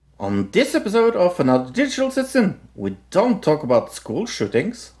On this episode of Another Digital Citizen, we don't talk about school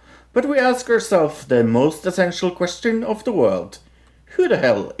shootings, but we ask ourselves the most essential question of the world. Who the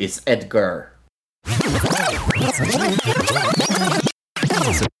hell is Edgar? Another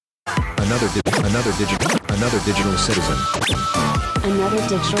digital citizen. Another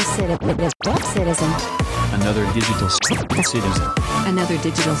digital citizen. Another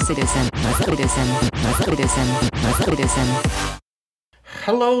digital citizen. Another digital citizen.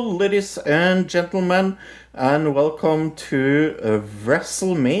 Hello, ladies and gentlemen, and welcome to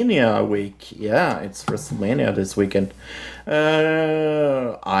WrestleMania week. Yeah, it's WrestleMania this weekend.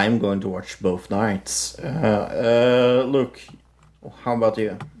 I'm going to watch both nights. Look, how about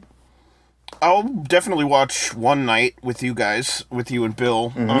you? I'll definitely watch one night with you guys, with you and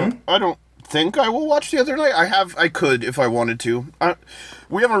Bill. I don't think I will watch the other night. I could if I wanted to.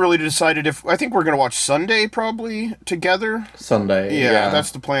 We haven't really decided if... I think we're going to watch Sunday, probably, together. Sunday, yeah. That's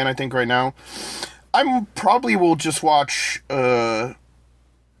the plan, I think, right now. I probably will just watch Raw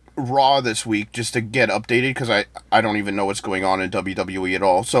this week, just to get updated, because I don't even know what's going on in WWE at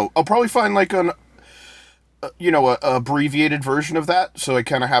all. So I'll probably find, like, a abbreviated version of that, so I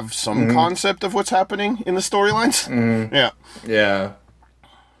kind of have some concept of what's happening in the storylines. Yeah.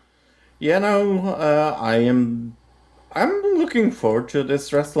 Yeah, no, I'm looking forward to this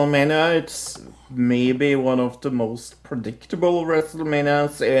WrestleMania. It's maybe one of the most predictable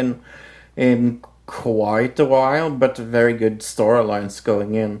WrestleManias in quite a while, but very good storylines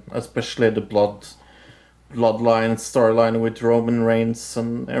going in, especially the bloodline storyline with Roman Reigns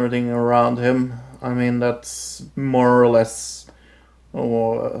and everything around him. I mean, that's more or less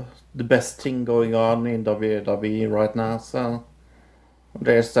the best thing going on in WWE right now, so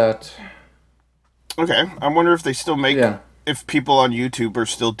there's that. Okay, I wonder if they still make... Yeah. If people on YouTube are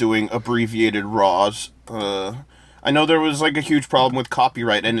still doing abbreviated Raws. I know there was, like, a huge problem with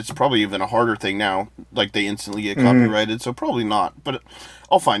copyright, and it's probably even a harder thing now. Like, they instantly get copyrighted, so probably not. But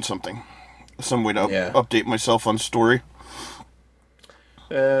I'll find something. Some way to update myself on story.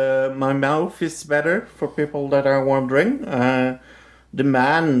 My mouth is better, for people that are wondering. The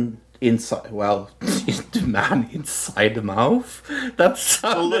man inside... Well, the man inside the mouth? That's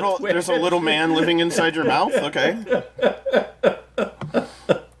There's a little man living inside your mouth? Okay.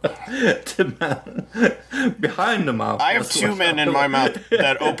 The man behind the mouth. I have two men in my mouth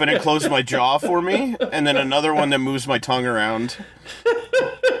that open and close my jaw for me, and then another one that moves my tongue around.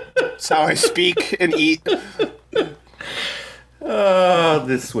 That's how I speak and eat.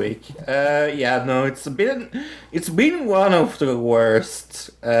 This week. It's been one of the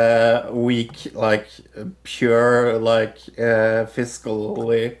worst week, like pure, like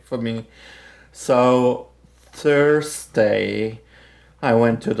fiscally for me. So Thursday, I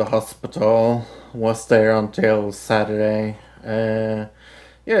went to the hospital. Was there until Saturday.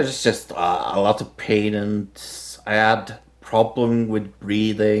 It's just a lot of pain, and I had problem with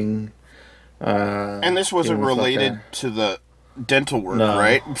breathing. And this wasn't related to the dental work, No.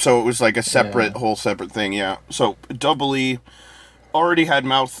 right? So it was like a whole separate thing, yeah. So doubly already had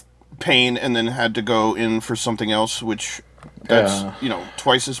mouth pain and then had to go in for something else, which that's,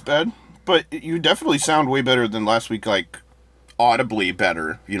 twice as bad. But you definitely sound way better than last week, like audibly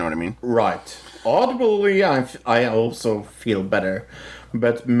better, you know what I mean? Right. Audibly, I also feel better,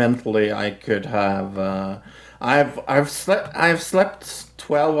 but mentally I could have... I've slept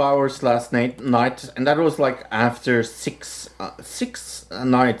 12 hours last night, and that was like after six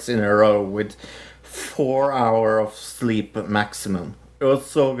nights in a row with 4 hours of sleep maximum. It was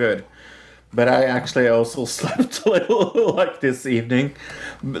so good. But I actually also slept a little like this evening.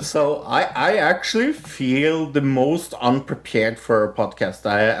 So I actually feel the most unprepared for a podcast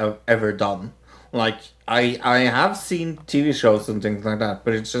I have ever done. Like, I have seen TV shows and things like that,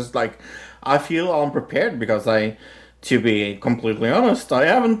 but it's just like, I feel unprepared because to be completely honest, I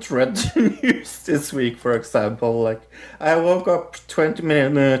haven't read the news this week, for example. Like, I woke up 20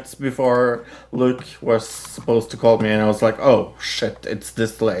 minutes before Luke was supposed to call me, and I was like, oh, shit, it's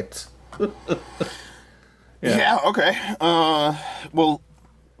this late. Yeah, okay. Well,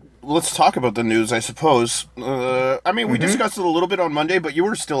 let's talk about the news, I suppose. We discussed it a little bit on Monday, but you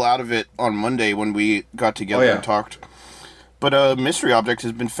were still out of it on Monday when we got together and talked. But a mystery object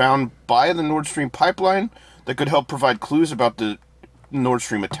has been found by the Nord Stream pipeline that could help provide clues about the Nord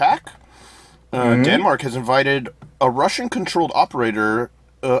Stream attack. Denmark has invited a Russian-controlled operator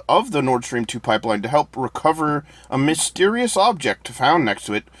of the Nord Stream 2 pipeline to help recover a mysterious object found next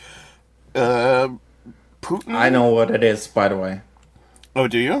to it. Putin? I know what it is, by the way. Oh,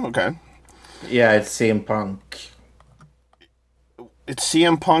 do you? Okay. Yeah, it's CM Punk. It's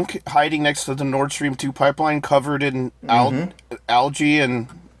CM Punk hiding next to the Nord Stream 2 pipeline, covered in algae and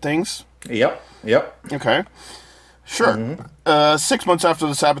things? Yep. Okay. Sure. 6 months after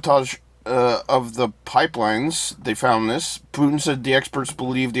the sabotage of the pipelines, they found this. Putin said the experts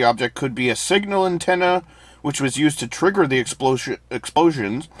believe the object could be a signal antenna, which was used to trigger the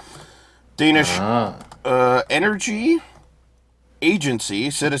explosions. Danish Energy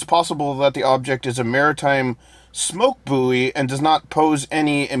Agency said it's possible that the object is a maritime smoke buoy and does not pose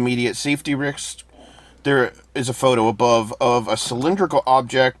any immediate safety risks. There is a photo above of a cylindrical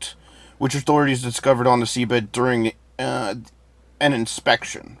object which authorities discovered on the seabed during an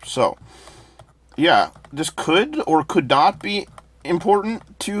inspection. So, yeah, this could or could not be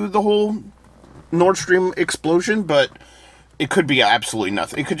important to the whole Nord Stream explosion, but it could be absolutely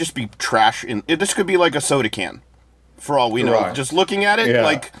nothing. It could just be trash. This could be like a soda can, for all we know. Right. Just looking at it,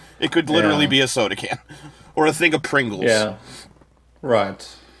 like, it could literally be a soda can. Or a thing of Pringles. Yeah.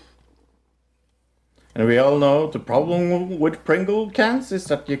 Right. And we all know the problem with Pringle cans is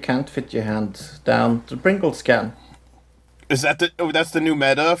that you can't fit your hand down the Pringles can. Is that that's the new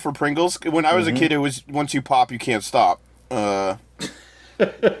meta for Pringles? When I was a kid, it was once you pop, you can't stop.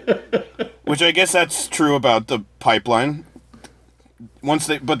 Which I guess that's true about the pipeline. Once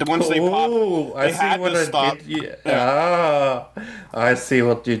they pop, they had to stop. I see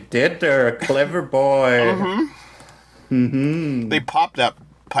what you did there, clever boy. They popped that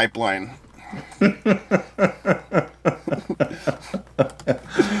pipeline.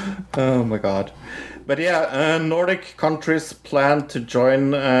 Oh my god. But yeah, Nordic countries plan to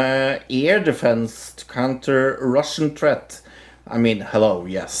join air defense to counter Russian threat. I mean, hello,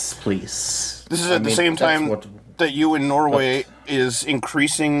 yes, please. This is at the same time that you in Norway is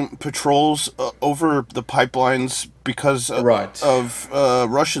increasing patrols over the pipelines because of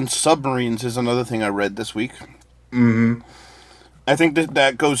Russian submarines is another thing I read this week. I think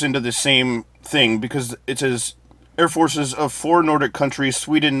that goes into the same thing because it says air forces of 4 Nordic countries,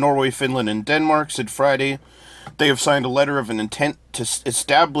 Sweden, Norway, Finland, and Denmark, said Friday they have signed a letter of an intent to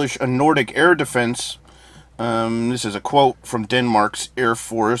establish a Nordic air defense. This is a quote from Denmark's Air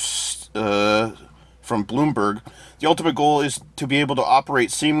Force from Bloomberg. The ultimate goal is to be able to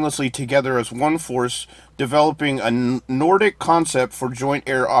operate seamlessly together as one force, developing a Nordic concept for joint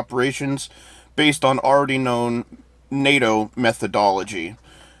air operations based on already known NATO methodology.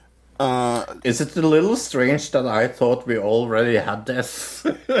 Is it a little strange that I thought we already had this?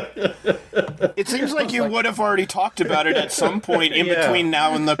 It seems like you would have already talked about it at some point in between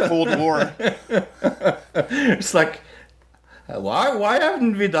now and the Cold War. It's like, why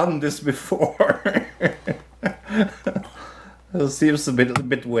haven't we done this before? It seems a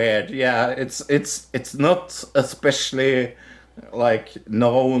bit weird. Yeah, it's not especially like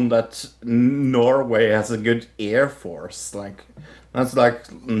known that Norway has a good air force. Like, that's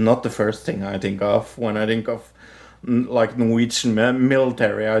like not the first thing I think of when I think of like Norwegian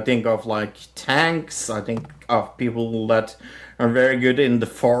military. I think of like tanks. I think of people that are very good in the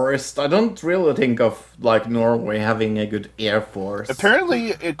forest. I don't really think of like Norway having a good air force.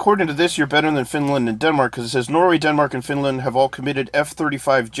 Apparently, according to this, you're better than Finland and Denmark because it says Norway, Denmark, and Finland have all committed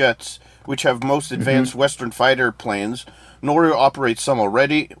F-35 jets, which have most advanced Western fighter planes. Norway operates some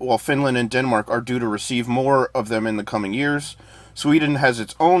already, while Finland and Denmark are due to receive more of them in the coming years. Sweden has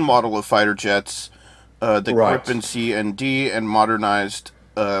its own model of fighter jets, the Gripen C and D, and modernized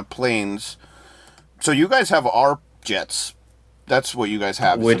planes. So you guys have our jets. That's what you guys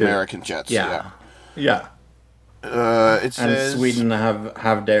have, is American jets. Yeah. It says... And Sweden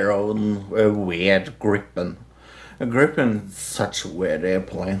have their own weird Gripen. A Gripen is such a weird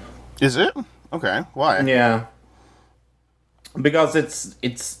airplane. Is it? Okay, why? Yeah. Because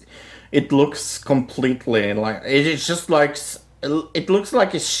it looks completely like... It's just like... It looks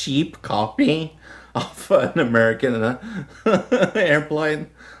like a cheap copy of an American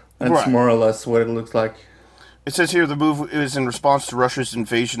airplane. That's more or less what it looks like. It says here the move is in response to Russia's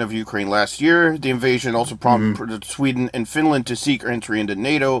invasion of Ukraine last year. The invasion also prompted Sweden and Finland to seek entry into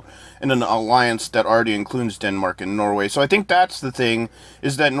NATO and an alliance that already includes Denmark and Norway. So I think that's the thing,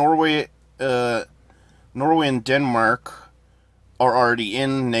 is that Norway and Denmark are already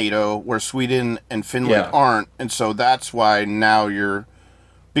in NATO, where Sweden and Finland aren't. And so that's why now you're...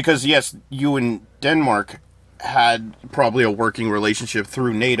 Because, yes, you and Denmark had probably a working relationship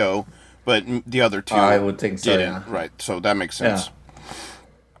through NATO, but the other two I would think so, didn't. Right, so that makes sense.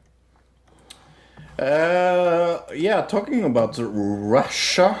 Talking about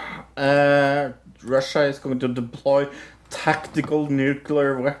Russia. Russia is going to deploy tactical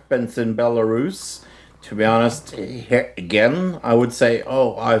nuclear weapons in Belarus. To be honest, here again, I would say,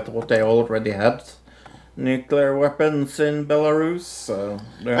 I thought they already had nuclear weapons in Belarus. So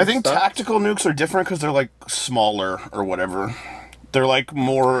I think tactical nukes are different because they're like smaller or whatever. They're like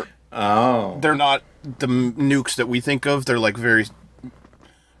more. Oh. They're not the nukes that we think of. They're like very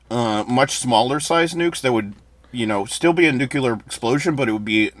much smaller size nukes that would, still be a nuclear explosion, but it would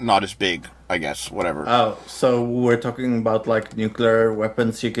be not as big, I guess. Whatever. Oh, so we're talking about like nuclear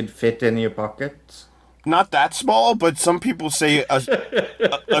weapons you could fit in your pocket? Not that small, but some people say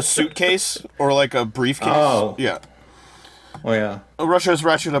a suitcase or like a briefcase. Oh. Yeah. Oh, yeah. Russia has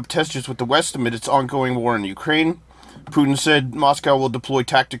ratcheted up tensions with the West amid its ongoing war in Ukraine. Putin said Moscow will deploy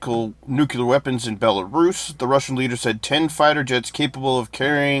tactical nuclear weapons in Belarus. The Russian leader said 10 fighter jets capable of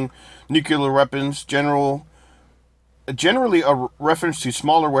carrying nuclear weapons, generally a reference to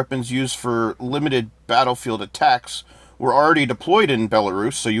smaller weapons used for limited battlefield attacks, were already deployed in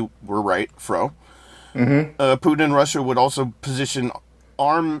Belarus, so you were right, Fro. Putin and Russia would also position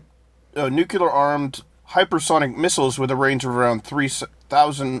nuclear-armed hypersonic missiles with a range of around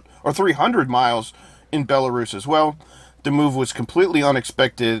 3,000 or 300 miles in Belarus as well. The move was completely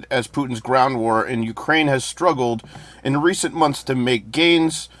unexpected as Putin's ground war in Ukraine has struggled in recent months to make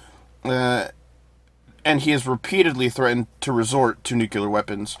gains, and he has repeatedly threatened to resort to nuclear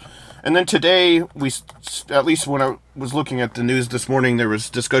weapons. And then today, at least when I was looking at the news this morning, there was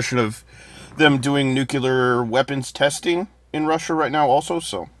discussion of them doing nuclear weapons testing in Russia right now also,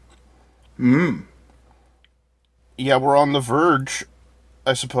 so. Yeah, we're on the verge,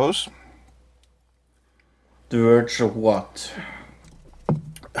 I suppose. The verge of what?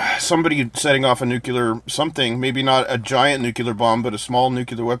 Somebody setting off a nuclear something. Maybe not a giant nuclear bomb, but a small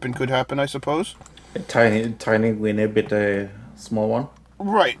nuclear weapon could happen, I suppose. A tiny, weeny bit, a small one?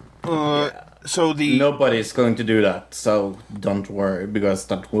 Right. So Nobody's going to do that, so don't worry, because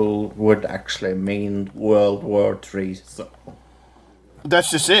that would actually mean World War III, so...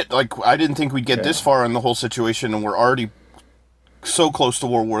 That's just it. Like, I didn't think we'd get this far in the whole situation, and we're already so close to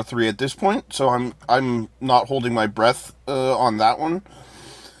World War III at this point, so I'm not holding my breath on that one.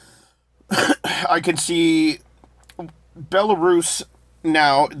 I can see Belarus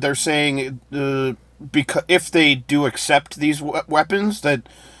now, they're saying because if they do accept these weapons, that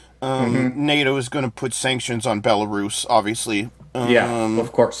NATO is going to put sanctions on Belarus, obviously.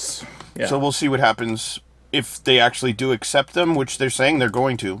 Of course. Yeah. So we'll see what happens if they actually do accept them, which they're saying they're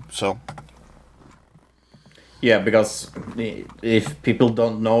going to, so... Yeah, because if people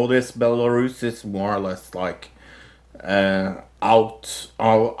don't know this, Belarus is more or less like out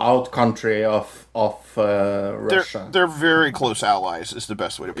country of Russia. They're very close allies, is the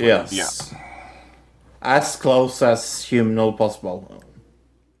best way to put it. Yeah. As close as humanly possible.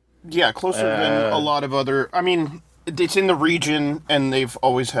 Yeah, closer than a lot of other... I mean, it's in the region, and they've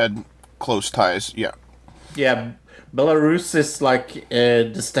always had close ties, yeah. Yeah, Belarus is like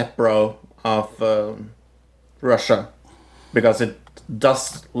the stepbro of Russia, because it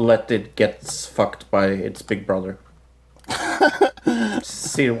does let it get fucked by its big brother.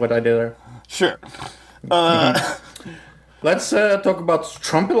 See what I did there? Sure. Let's talk about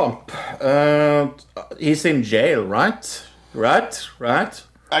Trumpy-Lump. He's in jail, right? Right?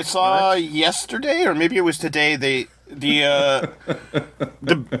 I saw yesterday, or maybe it was today, the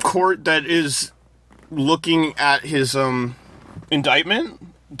court that is looking at his indictment,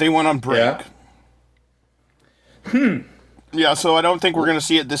 they went on break. Yeah, so I don't think we're going to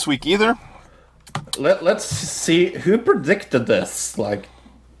see it this week either. Let's see who predicted this like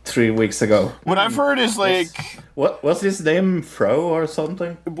 3 weeks ago. What I've heard is like... What was his name? Fro or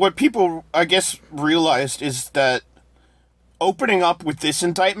something? What people, I guess, realized is that opening up with this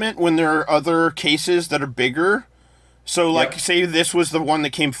indictment when there are other cases that are bigger... So, like, say this was the one that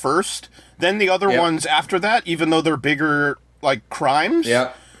came first, then the other ones after that, even though they're bigger, like, crimes,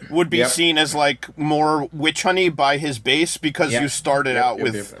 would be seen as, like, more witch honey by his base because you started out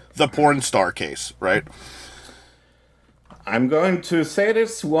with the porn star case, right? I'm going to say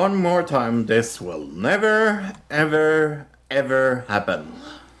this one more time. This will never, ever, ever happen.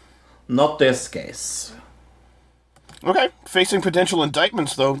 Not this case. Okay, facing potential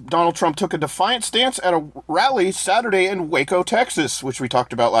indictments, though, Donald Trump took a defiant stance at a rally Saturday in Waco, Texas, which we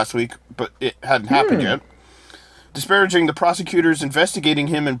talked about last week, but it hadn't happened yet. Disparaging the prosecutors investigating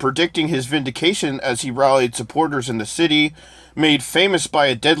him and predicting his vindication as he rallied supporters in the city, made famous by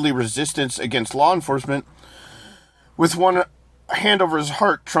a deadly resistance against law enforcement. With one hand over his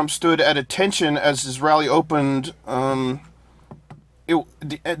heart, Trump stood at attention as his rally opened.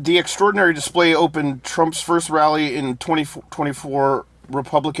 The extraordinary display opened Trump's first rally in 2024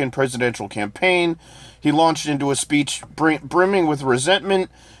 Republican presidential campaign. He launched into a speech brimming with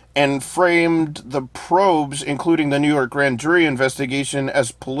resentment and framed the probes, including the New York grand jury investigation,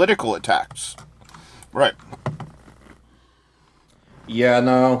 as political attacks. Right. Yeah,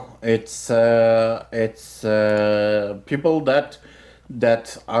 no, it's people that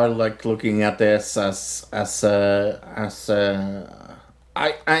that are like looking at this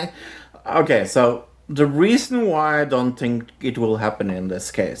I okay, so the reason why I don't think it will happen in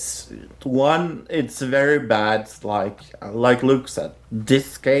this case, one, it's very bad, like Luke said,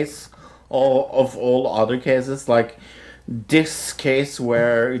 this case, all other cases, like this case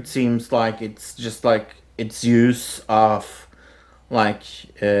where it seems like it's just like its use of like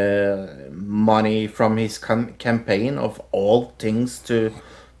money from his campaign of all things to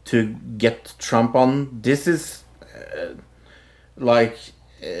get Trump on. This is like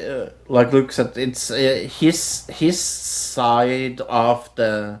Luke said, it's his side of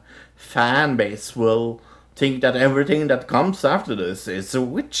the fan base will think that everything that comes after this is a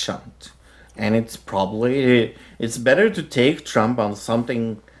witch hunt, and it's better to take Trump on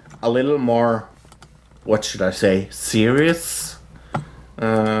something a little more, what should I say, serious,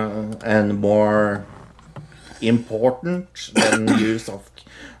 and more important than use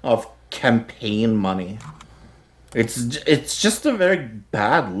of campaign money. It's just a very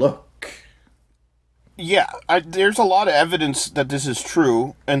bad look. Yeah, there's a lot of evidence that this is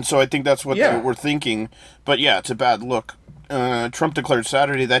true, and so I think that's what they were thinking. But yeah, it's a bad look. Trump declared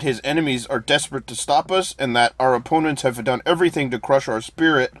Saturday that his enemies are desperate to stop us and that our opponents have done everything to crush our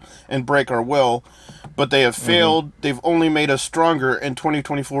spirit and break our will, but they have failed. Mm-hmm. They've only made us stronger, and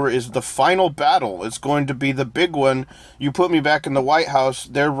 2024 is the final battle. It's going to be the big one. You put me back in the White House,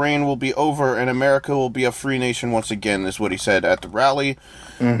 their reign will be over, and America will be a free nation once again, is what he said at the rally.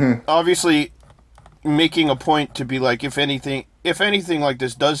 Mm-hmm. Obviously, making a point to be like, if anything like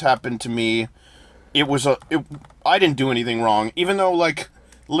this does happen to me, I didn't do anything wrong, even though, like,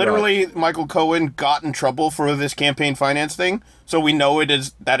 literally, right. Michael Cohen got in trouble for this campaign finance thing, so we know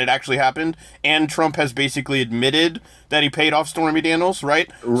that it actually happened, and Trump has basically admitted that he paid off Stormy Daniels,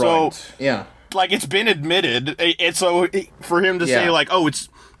 right? Right. So, yeah. Like, it's been admitted, and so for him to say, like, oh,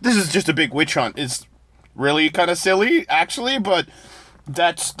 this is just a big witch hunt, is really kind of silly, actually, but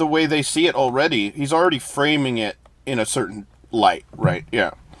that's the way they see it already. He's already framing it in a certain light, right?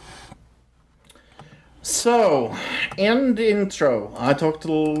 Yeah. So, in the intro, I talked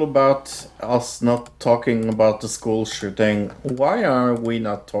a little about us not talking about the school shooting. Why are we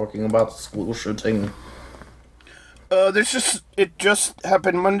not talking about the school shooting? It just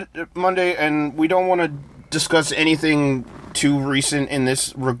happened Monday, and we don't want to discuss anything too recent in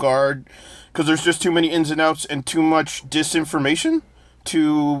this regard, because there's just too many ins and outs and too much disinformation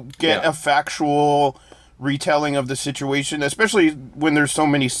to get a factual retelling of the situation, especially when there's so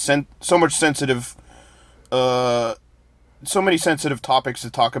many sensitive topics to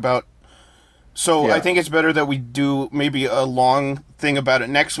talk about. So I think it's better that we do maybe a long thing about it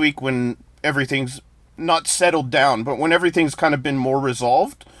next week when everything's not settled down, but when everything's kind of been more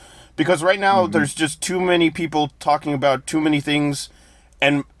resolved. Because right now there's just too many people talking about too many things,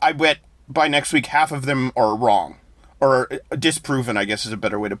 and I bet by next week half of them are wrong. Or disproven, I guess is a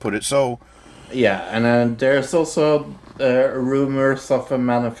better way to put it. So, yeah, and there's also rumors of a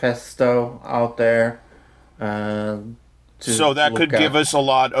manifesto out there. So that could give us a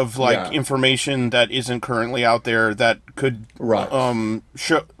lot of information that isn't currently out there that could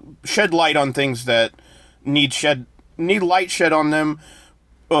shed light on things that need light shed on them.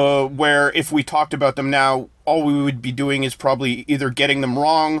 Where if we talked about them now, all we would be doing is probably either getting them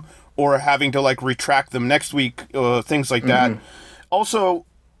wrong or having to retract them next week, things like that. Also,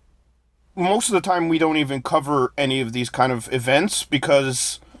 most of the time we don't even cover any of these kind of events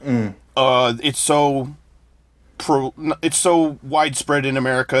because it's so widespread in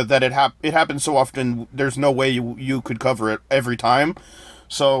America that it happens so often. There's no way you could cover it every time.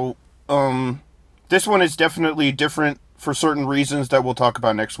 So this one is definitely different for certain reasons that we'll talk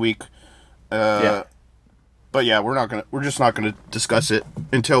about next week. But yeah, we're just not gonna discuss it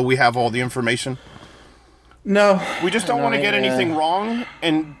until we have all the information. No, we just don't want to get anything wrong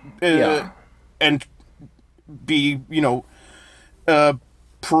and be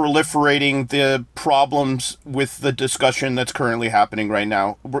proliferating the problems with the discussion that's currently happening right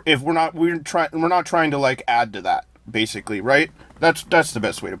now. We're not trying to add to that, basically, right? That's the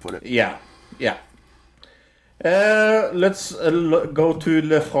best way to put it. Yeah. Let's go to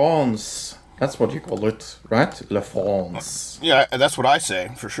Le France. That's what you call it, right? Le France. Yeah, that's what I say,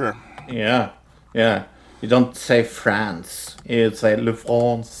 for sure. Yeah. You don't say France. You say Le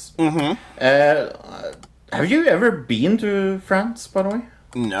France. Mm-hmm. Have you ever been to France, by the way?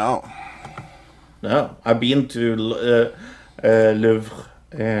 No. I've been to Louvre.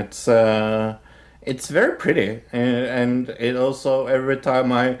 It's very pretty, and it also, every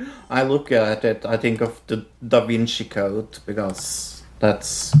time I look at it, I think of the Da Vinci Code, because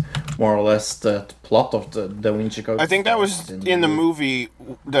that's more or less the plot of the Da Vinci Code. I think that was in the movie.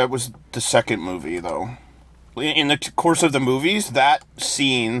 That was the second movie, though. In the course of the movies, that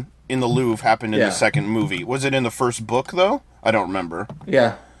scene in the Louvre happened in the second movie. Was it in the first book, though? I don't remember.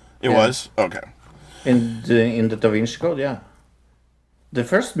 Yeah. It was? Okay. In the Da Vinci Code, yeah. The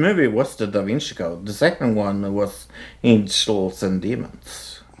first movie was the Da Vinci Code. The second one was Angels and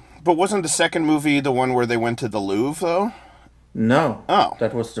Demons. But wasn't the second movie the one where they went to the Louvre, though? No. Oh.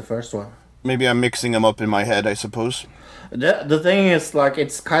 That was the first one. Maybe I'm mixing them up in my head, I suppose. The thing is, like,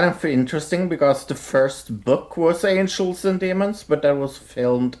 it's kind of interesting because the first book was Angels and Demons, but that was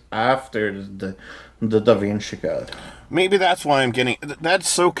filmed after the Da Vinci Code. Maybe that's why I'm getting... That's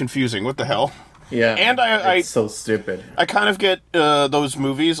so confusing. What the hell? Yeah, and it's so stupid. I kind of get those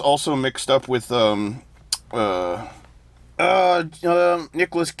movies also mixed up with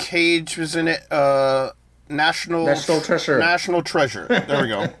Nicolas Cage was in it. National Treasure. National Treasure. There we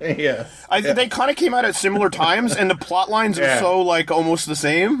go. Yeah. They kind of came out at similar times, and the plot lines are so like almost the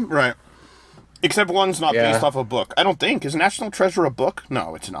same, right? Except one's not based off a book. I don't think. Is National Treasure a book?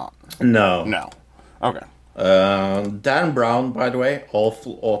 No, it's not. No. Okay. Dan Brown, by the way,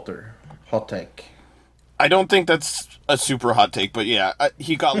 awful author. Hot take. I don't think that's a super hot take, but yeah,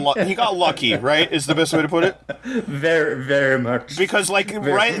 he got lucky, right? Is the best way to put it. Very, very much. Because like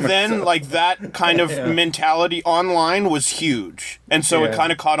that kind of mentality online was huge, and so it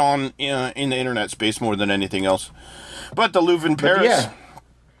kind of caught on in the internet space more than anything else. But the Louvre in Paris,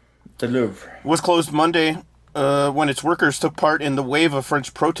 the Louvre was closed Monday when its workers took part in the wave of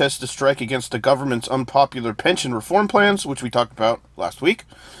French protests to strike against the government's unpopular pension reform plans, which we talked about last week.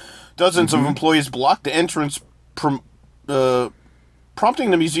 Dozens of employees blocked the entrance, prompting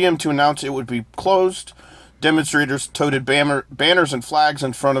the museum to announce it would be closed. Demonstrators toted banners and flags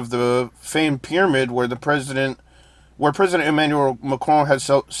in front of the famed pyramid where President Emmanuel Macron has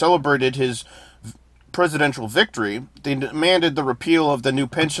celebrated his presidential victory. They demanded the repeal of the new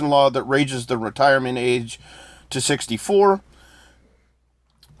pension law that raises the retirement age to 64.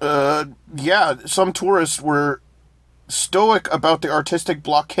 Some tourists were stoic about the artistic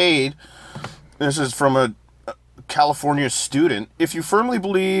blockade. This is from a California student. If you firmly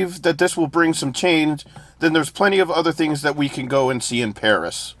believe that this will bring some change, then there's plenty of other things that we can go and see in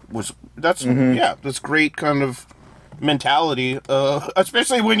Paris. That's great kind of mentality,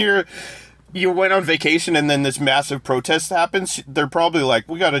 especially when you went on vacation and then this massive protest happens. They're probably like,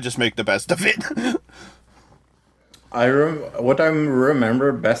 we gotta just make the best of it. What I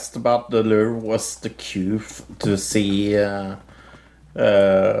remember best about the Louvre was the queue to see, the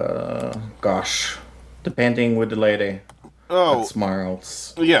painting with the lady that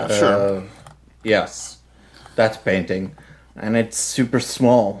smiles. Yeah, sure. Yes, that painting, and it's super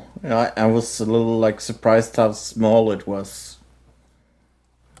small. I was a little like surprised how small it was.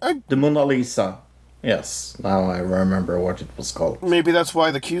 The Mona Lisa. Yes, now I remember what it was called. Maybe that's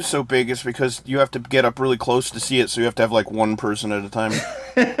why the queue's so big, is because you have to get up really close to see it, so you have to have like one person at a time.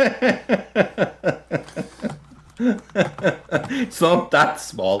 It's not that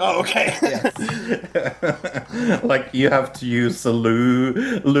small. Oh, okay. Yes. Like you have to use a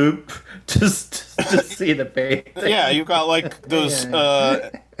loop just to see the painting. Yeah, you've got like those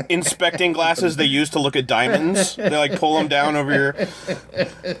inspecting glasses they use to look at diamonds. They like pull them down over your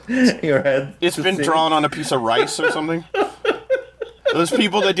head. It's been drawn on a piece of rice or something. Those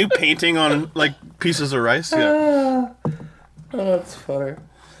people that do painting on like pieces of rice. Yeah. Oh, that's funny.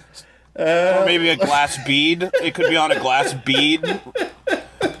 Or maybe a glass bead. It could be on a glass bead.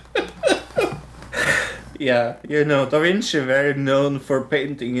 Yeah, Da Vinci very known for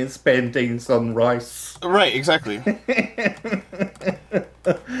painting his paintings on rice. Right, exactly.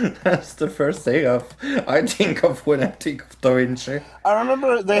 That's the first thing I think of when I think of Da Vinci. I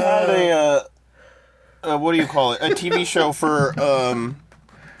remember they had a what do you call it? A TV show for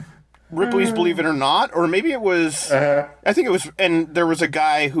Ripley's Believe It or Not, or maybe it was. I think it was, and there was a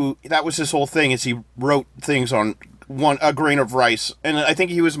guy who that was his whole thing, is he wrote things on a grain of rice, and I think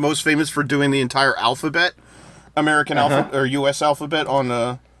he was most famous for doing the entire alphabet, American alphabet or U.S. alphabet on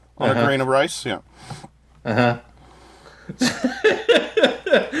a grain of rice. Yeah.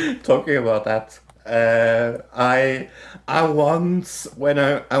 Talking about that, I once when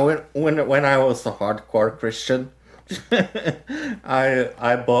I was a hardcore Christian.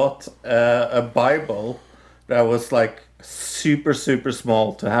 I bought a Bible that was like super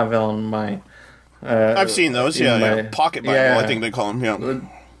small to have on my. I've seen those. Yeah. Pocket Bible, I think they call them. Yeah.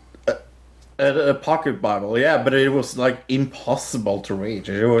 A pocket Bible, but it was like impossible to read.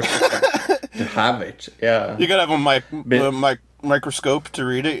 It was to have it. Yeah. You gotta have a microscope to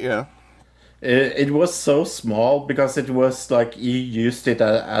read it. Yeah. It was so small because it was like you used it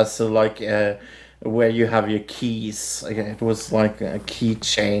as where you have your keys. Like, it was like a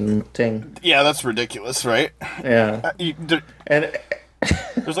keychain thing. Yeah, that's ridiculous, right? Yeah, and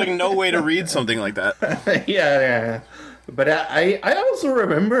There's like no way to read something like that. yeah. But I also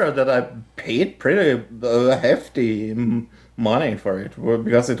remember that I paid pretty hefty money for it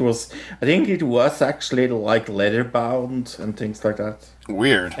because it was, I think it was actually like leather bound and things like that.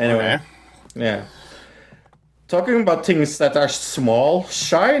 Weird. Anyway, Okay. yeah. Talking about things that are small,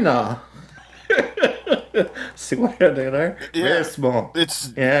 China. See what I did there? Yeah. Very small.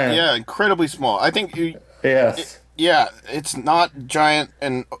 It's Yeah. incredibly small. I think Yes. it's not giant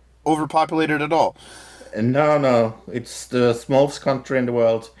and overpopulated at all. No. It's the smallest country in the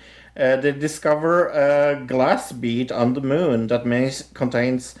world. They discover a glass bead on the moon that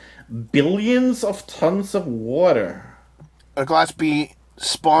contains billions of tons of water. A glass bee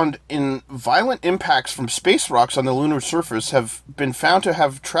spawned in violent impacts from space rocks on the lunar surface have been found to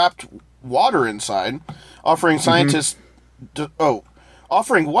have trapped water inside, offering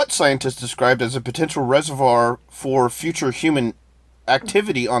what scientists described as a potential reservoir for future human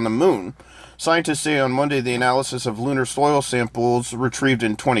activity on the moon. Scientists say on Monday the analysis of lunar soil samples retrieved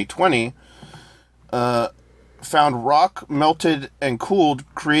in 2020 found rock melted and cooled,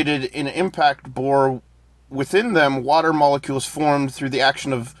 created an impact bore. Within them, water molecules formed through the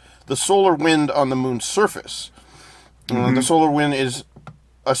action of the solar wind on the moon's surface. The solar wind is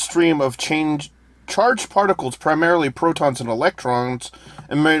a stream of charged particles, primarily protons and electrons,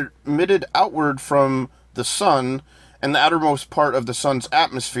 emitted outward from the sun and the outermost part of the sun's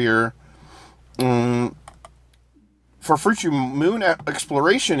atmosphere. For future moon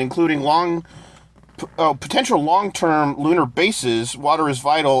exploration, including potential long-term lunar bases, water is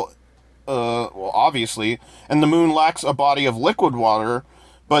vital. Obviously, and the moon lacks a body of liquid water,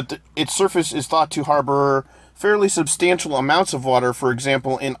 but its surface is thought to harbor fairly substantial amounts of water, for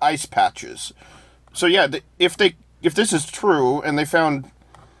example, in ice patches. So yeah, if this is true, and they found,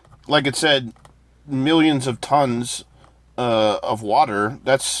 like it said, millions of tons of water,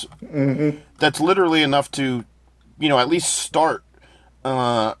 that's literally enough to, at least start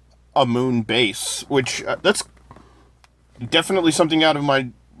a moon base, which that's definitely something out of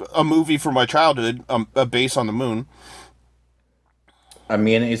a movie from my childhood, a base on the moon. I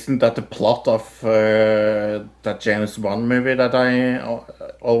mean, isn't that the plot of that James Bond movie that I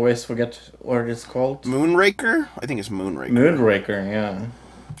always forget what it's called? Moonraker? I think it's Moonraker. Moonraker, yeah.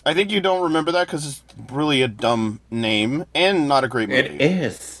 I think you don't remember that because it's really a dumb name and not a great movie. It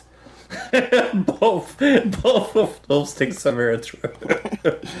is. both of those things are very true.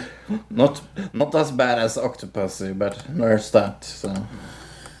 not as bad as Octopussy, but there's that. So.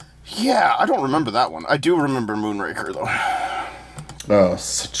 Yeah, I don't remember that one. I do remember Moonraker though. Oh,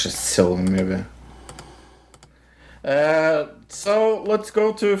 such a silly movie. So let's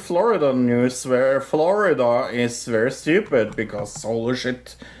go to Florida news, where Florida is very stupid because holy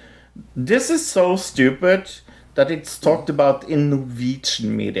shit, this is so stupid that it's talked about in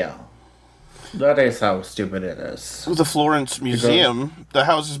Norwegian media. That is how stupid it is. The Florence Museum, that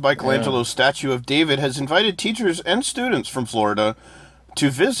houses Michelangelo's statue of David, has invited teachers and students from Florida to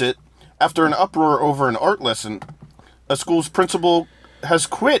visit after an uproar over an art lesson. A school's principal has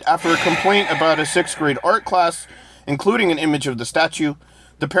quit after a complaint about a 6th grade art class, including an image of the statue.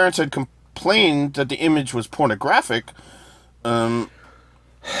 The parents had complained that the image was pornographic. The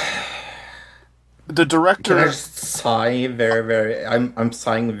director... Can I just sigh very, very... I'm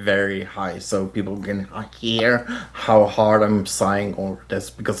sighing very high so people can hear how hard I'm sighing over this,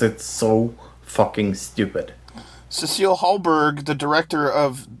 because it's so fucking stupid. Cecile Hallberg, the director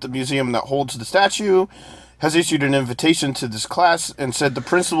of the museum that holds the statue, has issued an invitation to this class and said the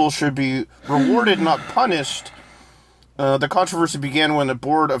principal should be rewarded, not punished. The controversy began when the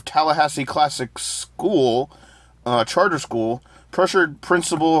board of Tallahassee Classic School, charter school, pressured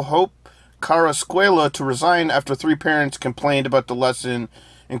Principal Hope Carrasquela to resign after 3 parents complained about the lesson,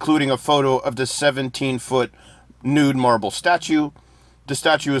 including a photo of the 17-foot nude marble statue. The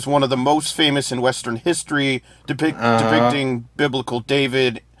statue is one of the most famous in Western history, depicting biblical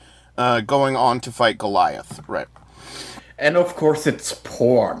David going on to fight Goliath. Right. And of course it's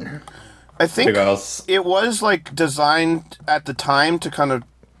porn. I think it was like designed at the time to kind of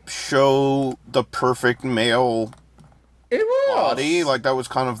show the perfect male body. Like that was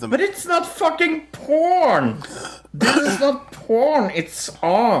kind of the... But it's not fucking porn. This is not porn. It's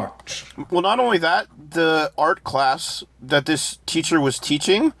art. Well, not only that, the art class that this teacher was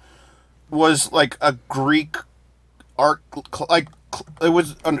teaching was like a Greek art... it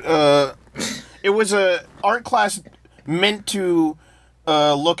was a art class meant to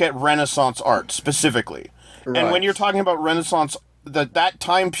look at Renaissance art specifically. Right. And when you're talking about Renaissance, that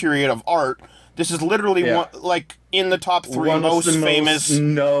time period of art, this is literally one, like in the top 3 one most of the famous. most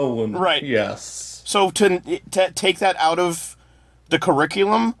known. Right. Yes. So to take that out of the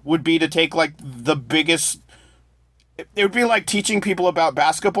curriculum would be to take like the biggest. It would be like teaching people about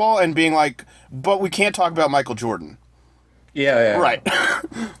basketball and being like, but we can't talk about Michael Jordan. Yeah. Right.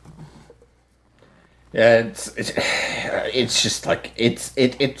 Yeah, it's just like it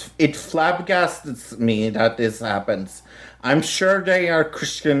flabbergasts me that this happens. I'm sure they are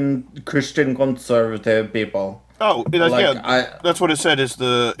Christian conservative people. Oh, Like, that's what it said. It's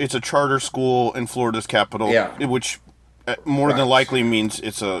a charter school in Florida's capital. Yeah. Which more than likely means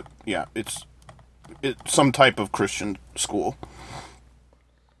it's some type of Christian school.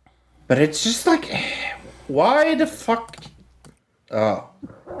 But it's just like, why the fuck? Oh,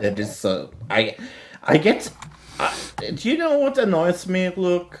 it is so. I get. Do you know what annoys me,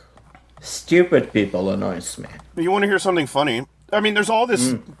 Luke? Stupid people annoys me. You want to hear something funny? I mean, there's all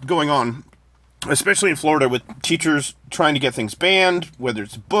this going on, especially in Florida, with teachers trying to get things banned, whether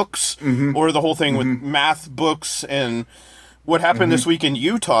it's books or the whole thing with math books. And what happened this week in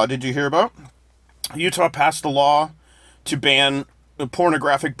Utah, did you hear about? Utah passed a law to ban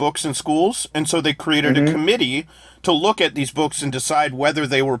pornographic books in schools, and so they created a committee to look at these books and decide whether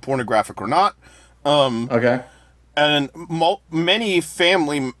they were pornographic or not. Okay. And many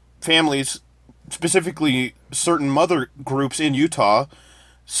families, specifically certain mother groups in Utah,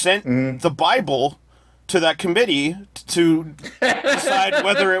 sent the Bible to that committee to decide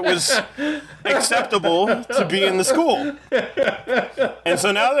whether it was acceptable to be in the school. And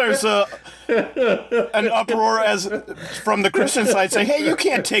so now there's an uproar from the Christian side saying, hey, you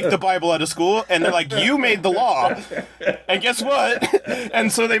can't take the Bible out of school. And they're like, you made the law. And guess what? And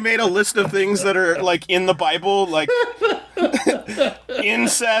so they made a list of things that are like in the Bible, like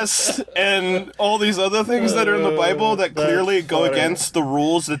incest and all these other things that are in the Bible that clearly go against the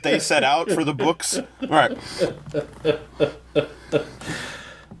rules that they set out for the books. All right.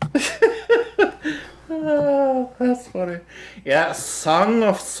 Oh, that's funny. Yeah, Song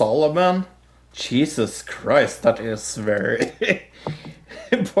of Solomon. Jesus Christ, that is very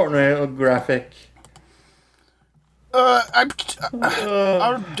pornographic. I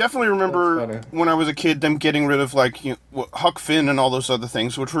definitely remember when I was a kid them getting rid of like Huck Finn and all those other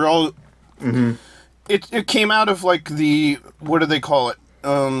things, which were all. It came out of like the, what do they call it?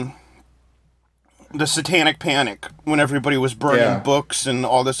 The Satanic Panic, when everybody was burning books and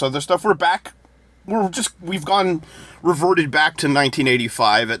all this other stuff. We've reverted back to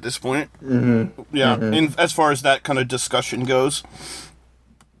 1985 at this point. In as far as that kind of discussion goes.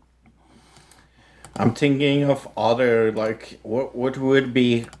 I'm thinking of other, like, what would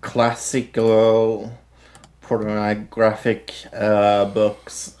be classical pornographic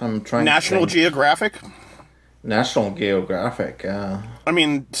books. I'm trying National Geographic? National Geographic, I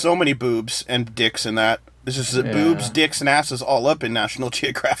mean, so many boobs and dicks in that. This is boobs, dicks, and asses all up in National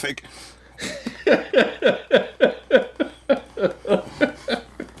Geographic.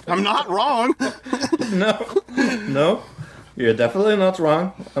 I'm not wrong. No, you're definitely not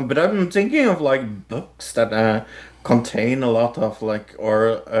wrong. But I'm thinking of like books that contain a lot of like,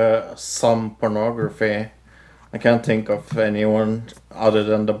 or some pornography. I can't think of anyone other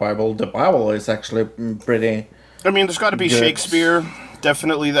than the Bible. The Bible is actually pretty. I mean, there's got to be good. Shakespeare,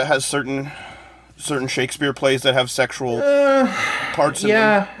 definitely, that has certain Shakespeare plays that have sexual parts in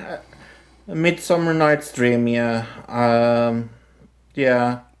them. Midsummer Night's Dream, yeah.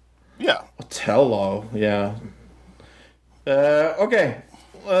 Yeah. Othello, yeah. Okay.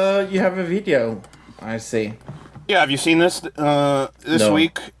 You have a video, I see. Yeah, have you seen this? This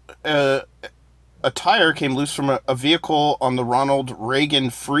week, a tire came loose from a vehicle on the Ronald Reagan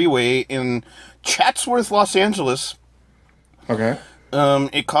Freeway in Chatsworth, Los Angeles. Okay.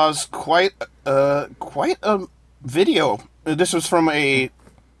 It caused quite a video. This was from a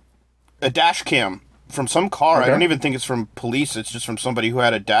dash cam from some car. Okay. I don't even think it's from police. It's just from somebody who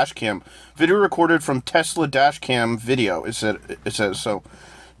had a dash cam. Video recorded from Tesla dash cam video. It says so.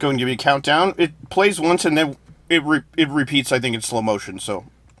 Go and give you a countdown. It plays once and then it repeats. I think in slow motion. So.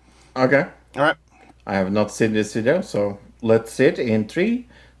 Okay. All right. I have not seen this video, so let's see it in 3,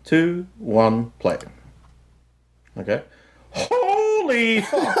 2, 1, play. Okay. Holy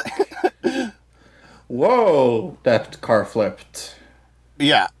fuck! Whoa, that car flipped.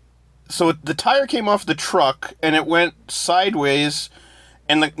 Yeah. So the tire came off the truck and it went sideways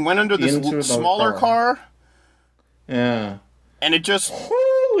and went under this smaller car. Yeah. And it just...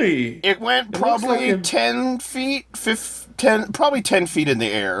 Holy! It went probably 10 feet, probably 10 feet in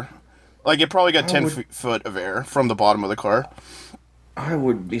the air. Like, it probably got 10 foot of air from the bottom of the car. I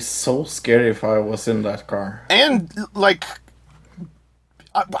would be so scared if I was in that car. And, like,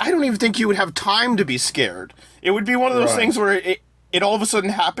 I don't even think you would have time to be scared. It would be one of those things where it all of a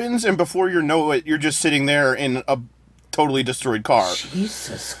sudden happens, and before you know it, you're just sitting there in a totally destroyed car.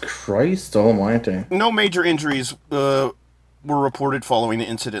 Jesus Christ almighty. No major injuries were reported following the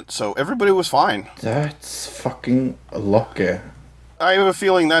incident, so everybody was fine. That's fucking lucky. I have a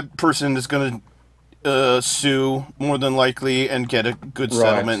feeling that person is going to sue, more than likely, and get a good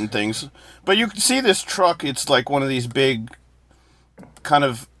settlement and things. But you can see this truck, it's like one of these big, kind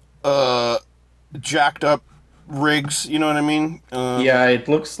of, jacked up rigs, you know what I mean? Yeah, it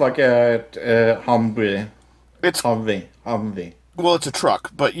looks like a Humvee. It's Humvee. Well, it's a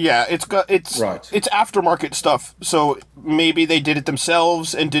truck, but yeah, it's aftermarket stuff. So maybe they did it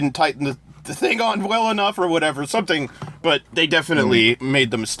themselves and didn't tighten the thing on well enough or whatever, something. But they definitely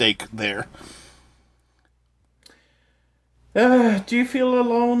made the mistake there. Do you feel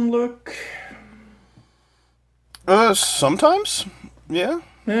alone, Luke? Sometimes, yeah.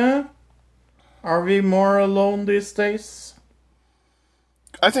 Yeah. Are we more alone these days?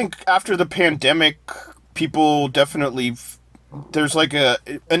 I think after the pandemic, people definitely. There's like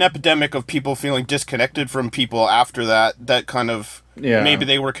an epidemic of people feeling disconnected from people after that kind of maybe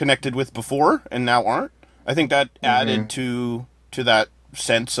they were connected with before and now aren't. I think that added to that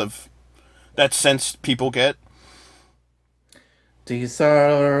sense people get. These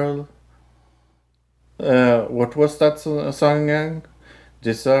are what was that song again?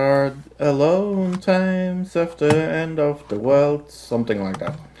 These are alone times after the end of the world, something like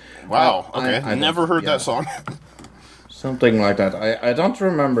that. Wow, okay. I never heard that song. Something like that. I don't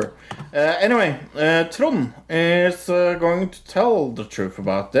remember. Anyway, Trond is going to tell the truth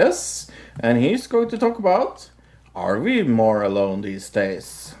about this. And he's going to talk about, are we more alone these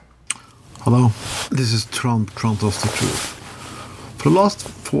days? Hello, this is Trond tells the truth. For the last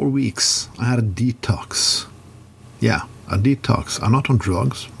 4 weeks, I had a detox. Yeah, a detox. I'm not on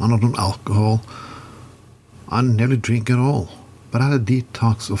drugs. I'm not on alcohol. I never drink at all. But I had a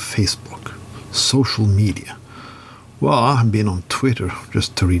detox of Facebook. Social media. Well, I've been on Twitter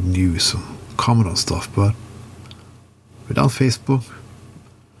just to read news and comment on stuff, but without Facebook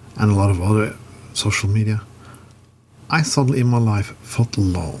and a lot of other social media, I suddenly in my life felt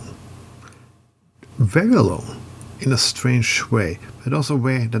alone. Very alone, in a strange way, but also a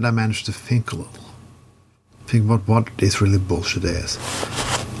way that I managed to think a little. Think about what this really bullshit is.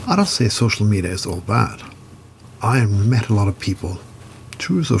 I don't say social media is all bad. I have met a lot of people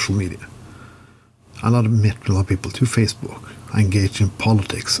through social media. I met a lot of people through Facebook. I engage in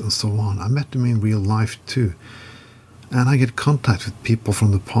politics and so on. I met them in real life too. And I get contact with people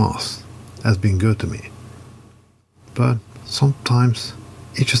from the past. That's been good to me. But sometimes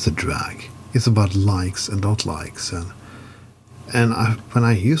it's just a drag. It's about likes and not likes. And when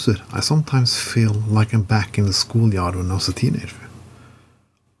I use it, I sometimes feel like I'm back in the schoolyard when I was a teenager.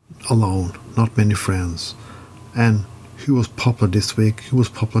 Alone, not many friends. And who was popular this week, who was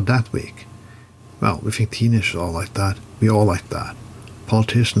popular that week. Well, we think teenagers are like that. We all like that.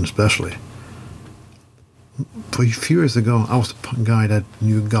 Politicians especially. For a few years ago, I was the guy that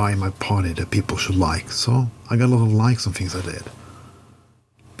knew a guy in my party that people should like. So I got a lot of likes on things I did.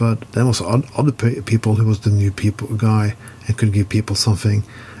 But there was other people who was the new guy and could give people something.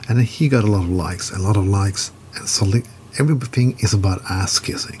 And then he got a lot of likes. And suddenly everything is about ass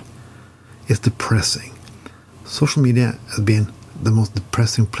kissing. It's depressing. Social media has been the most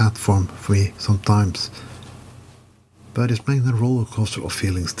depressing platform for me sometimes. But it's been a roller coaster of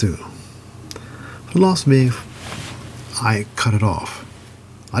feelings too. For last week, I cut it off.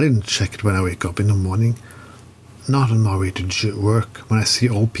 I didn't check it when I wake up in the morning. Not on my way to work, when I see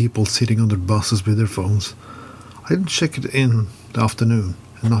old people sitting on their buses with their phones. I didn't check it in the afternoon,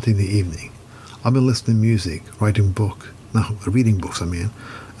 and not in the evening. I've been listening to music, reading books, and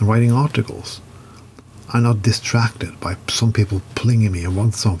writing articles. I'm not distracted by some people pinging me and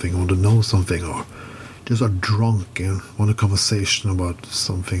want something, want to know something, or just are drunk and want a conversation about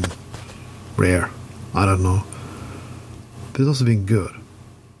something rare. I don't know. But it's also been good.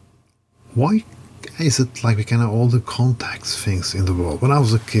 Why is it like we can have all the contacts things in the world? When I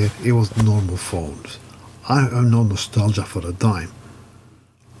was a kid, it was normal phones. I have no nostalgia for the time.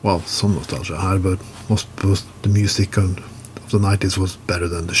 Well, some nostalgia I had, but most the music of the 90s was better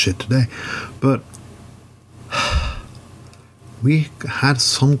than the shit today. But we had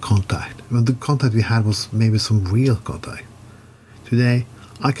some contact. Well, the contact we had was maybe some real contact. Today,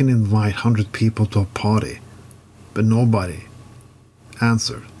 I can invite 100 people to a party, but nobody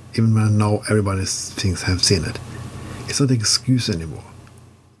answered, even when I know everybody thinks have seen it. It's not an excuse anymore.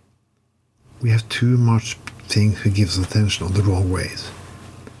 We have too much things we give us attention on the wrong ways.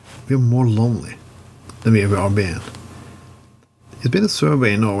 We are more lonely than we ever are been. It's been a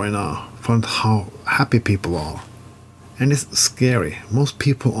survey in Norway now, found how happy people are. And it's scary. Most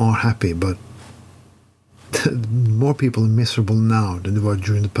people are happy, but more people are miserable now than they were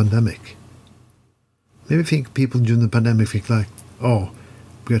during the pandemic. Maybe think people during the pandemic think like, oh,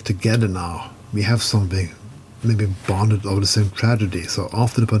 we are together now. We have something, maybe bonded over the same tragedy. So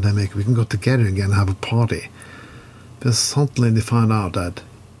after the pandemic, we can go together again and have a party. But suddenly they find out that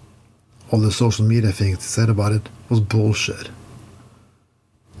all the social media things they said about it was bullshit.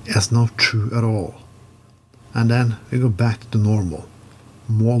 It's not true at all. And then we go back to the normal.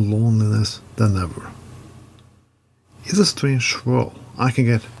 More loneliness than ever. It's a strange world. I can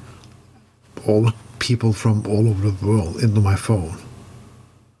get all the people from all over the world into my phone.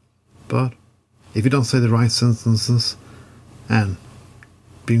 But if you don't say the right sentences and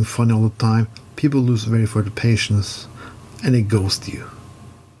being funny all the time, people lose very further patience and they ghost you.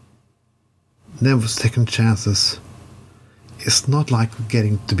 Never second chances. It's not like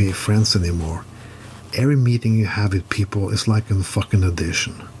getting to be friends anymore. Every meeting you have with people is like a fucking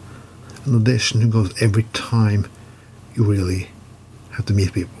audition. An audition goes every time you really have to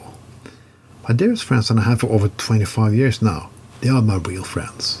meet people. My dearest friends that I have for over 25 years now, they are my real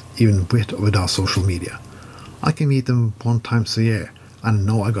friends, even with or without social media. I can meet them 1 time a year, and I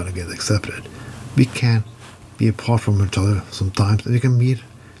know I'm gonna get accepted. We can be apart from each other sometimes, and we can be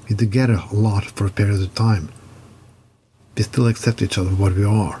together a lot for a period of time. We still accept each other for what we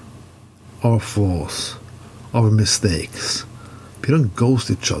are. Our flaws, our mistakes. We don't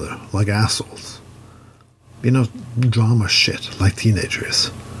ghost each other like assholes. We don't drama shit like teenagers.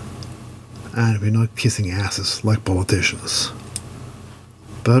 And we're not kissing asses like politicians.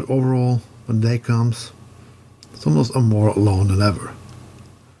 But overall, when the day comes, some of us are more alone than ever.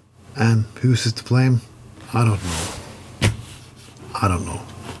 And who's to blame? I don't know.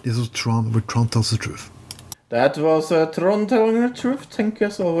 This was Tron, where Tron tells the truth. That was Tron telling the truth. Thank you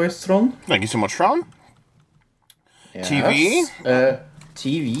as always, Tron. Thank you so much, Tron. Yes. TV?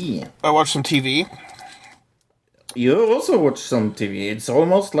 TV. I watched some TV. You also watch some TV. It's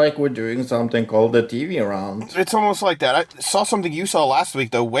almost like we're doing something called the TV round. It's almost like that. I saw something you saw last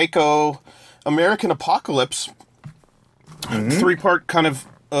week, though. Waco American Apocalypse. 3-part kind of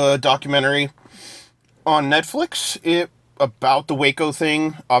documentary on Netflix. About the Waco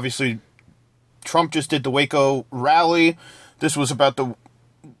thing. Obviously, Trump just did the Waco rally. This was about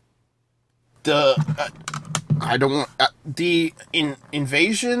the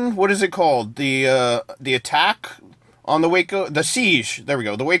invasion. What is it called? The attack on the Waco, the siege. There we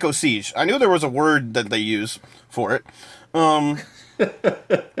go. The Waco siege. I knew there was a word that they use for it.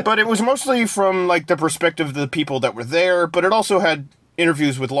 But it was mostly from like the perspective of the people that were there. But it also had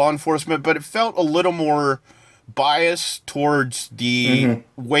interviews with law enforcement. But it felt a little more bias towards the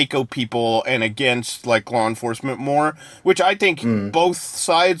Waco people and against like law enforcement more, which I think both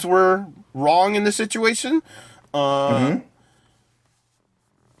sides were wrong in the situation. It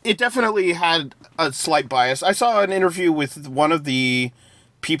definitely had a slight bias. I saw an interview with one of the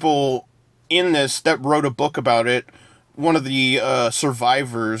people in this that wrote a book about it, one of the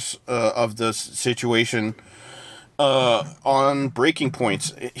survivors of the situation. On Breaking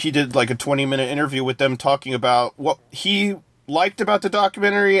Points, he did like a 20-minute interview with them talking about what he liked about the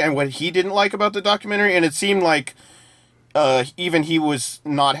documentary and what he didn't like about the documentary, and it seemed like even he was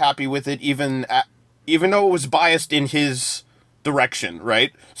not happy with it, even though it was biased in his direction,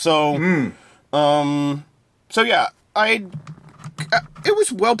 right? So, so yeah, it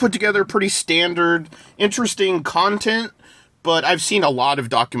was well put together, pretty standard, interesting content. But I've seen a lot of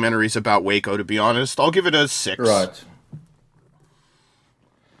documentaries about Waco, to be honest. I'll give it a 6. Right.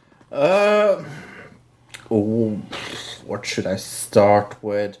 What should I start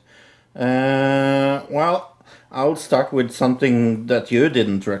with? Well, I'll start with something that you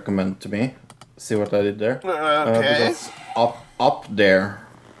didn't recommend to me. See what I did there? Okay. Up there.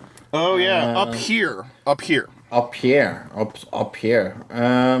 Oh, yeah. Up here.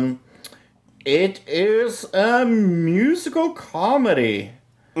 It is a musical comedy.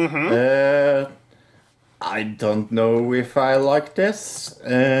 I don't know if I like this,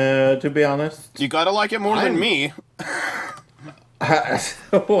 to be honest. You gotta like it more than me.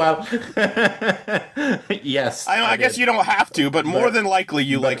 Well, yes. I guess you don't have to, but more than likely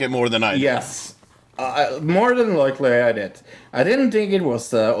you like it more than I do. Yes. More than likely I did. I didn't think it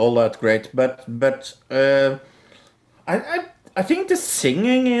was all that great, but I think the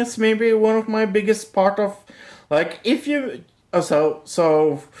singing is maybe one of my biggest part of, like, if you, what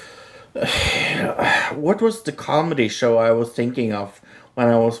was the comedy show I was thinking of when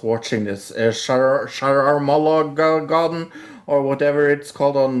I was watching this Shararmalagan or whatever it's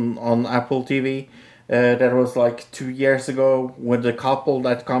called on Apple TV. That was like 2 years ago with the couple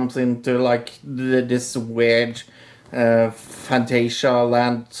that comes into like this weird Fantasia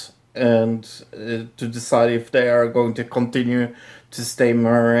land and to decide if they are going to continue to stay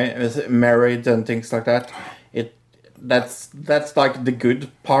married and things like that. That's like the good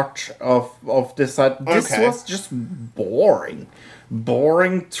part of this. This was just boring,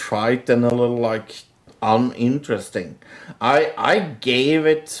 trite, and a little like uninteresting. I gave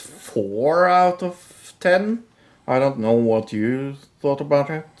it 4 out of 10. I don't know what you thought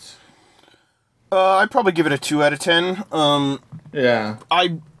about it. I'd probably give it a 2 out of 10. Yeah.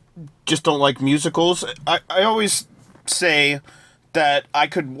 I just don't like musicals. I always say that I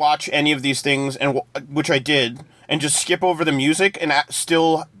could watch any of these things, and which I did, and just skip over the music and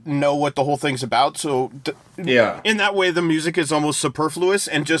still know what the whole thing's about. So, in that way, the music is almost superfluous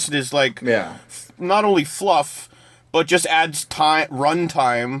and just is like, not only fluff, but just adds run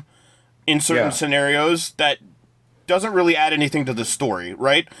time in certain scenarios that doesn't really add anything to the story,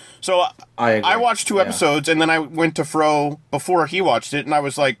 right? So, I watched 2 episodes, and then I went to Fro before he watched it, and I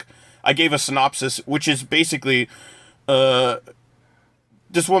was like, I gave a synopsis, which is basically,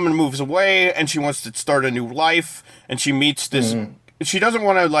 this woman moves away, and she wants to start a new life, and she meets this... She doesn't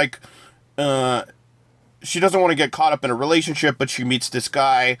want to, like... she doesn't want to get caught up in a relationship, but she meets this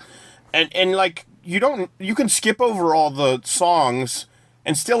guy. And like, you can skip over all the songs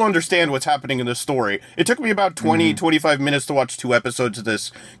and still understand what's happening in the story. It took me about 25 minutes to watch 2 episodes of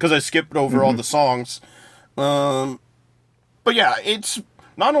this, because I skipped over all the songs. But yeah, it's...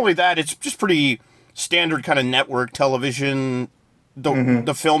 Not only that, it's just pretty standard kind of network television...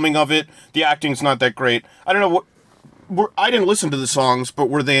 The filming of it, the acting's not that great. I don't know I didn't listen to the songs, but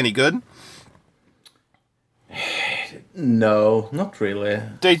were they any good? No, not really.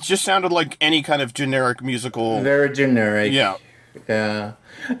 They just sounded like any kind of generic musical. Very generic. Yeah. Yeah.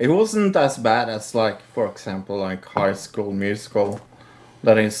 It wasn't as bad as, like, for example, like High School Musical.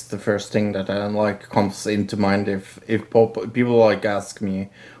 That is the first thing that comes into mind if people like ask me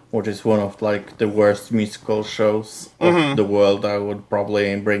what is one of like the worst musical shows of the world, I would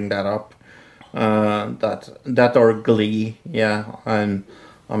probably bring that up. That or Glee. Yeah, I'm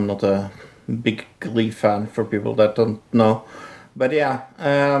not a big Glee fan for people that don't know, but yeah,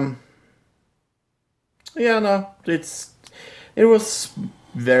 it was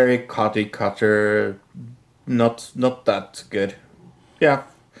very cutty cutter, not that good. Yeah,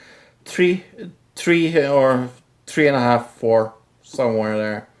 3 or 3.5, 4, somewhere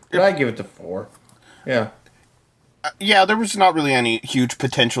there. But I give it a 4. Yeah. Yeah, there was not really any huge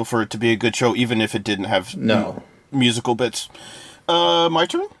potential for it to be a good show, even if it didn't have musical bits. My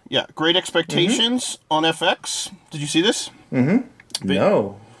turn? Yeah. Great Expectations on FX. Did you see this?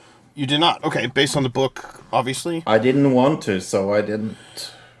 No. You did not? Okay, based on the book, obviously. I didn't want to, so I didn't.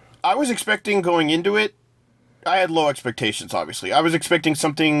 I was expecting going into it, I had low expectations, obviously. I was expecting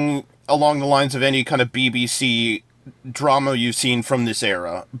something along the lines of any kind of BBC drama you've seen from this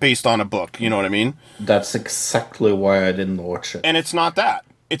era, based on a book, you know what I mean? That's exactly why I didn't watch it. And it's not that.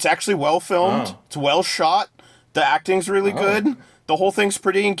 It's actually well filmed, It's well shot, the acting's really good, the whole thing's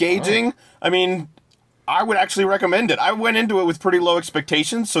pretty engaging. I mean, I would actually recommend it. I went into it with pretty low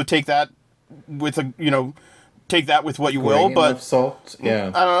expectations, so take that with what you will, but of salt.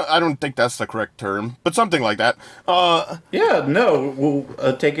 Yeah, I don't think that's the correct term, but something like that. We'll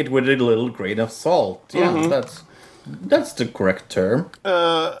take it with a little grain of salt. Yeah, that's the correct term.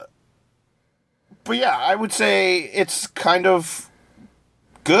 But yeah, I would say it's kind of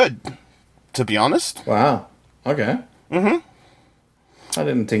good, to be honest. Wow. Okay. I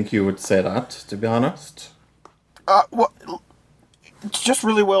didn't think you would say that, to be honest. Well, it's just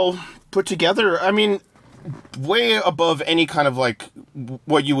really well put together. I mean, way above any kind of, like,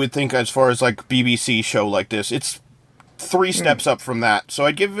 what you would think as far as, like, BBC show like this. It's 3 steps up from that. So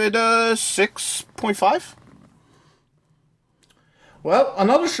I'd give it a 6.5. Well,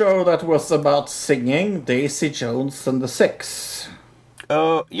 another show that was about singing, Daisy Jones and the Six.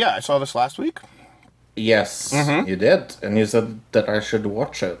 Yeah, I saw this last week. Yes, you did. And you said that I should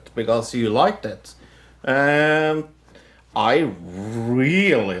watch it because you liked it. And I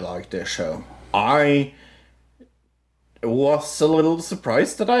really liked this show. I was a little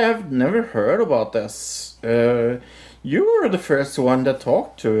surprised that I have never heard about this. You were the first one that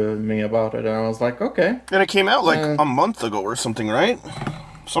talked to me about it, and I was like, okay. And it came out like a month ago or something, right?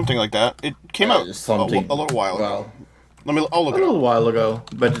 Something like that. It came out a little while ago. I'll look it up. A little while ago,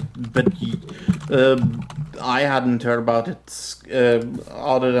 but I hadn't heard about it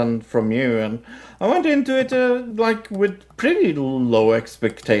other than from you, and I went into it like with pretty low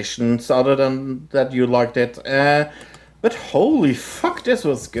expectations, other than that you liked it. But holy fuck, this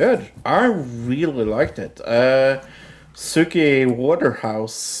was good. I really liked it. Suki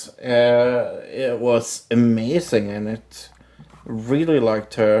Waterhouse, it was amazing in it. Really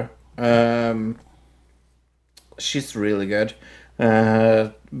liked her. She's really good.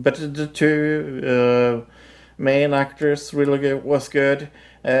 But the two main actors really was good.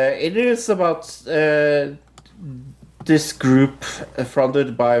 It is about this group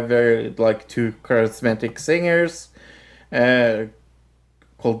fronted by very two charismatic singers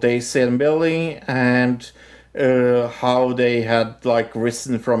called Daisy and Billy, and how they had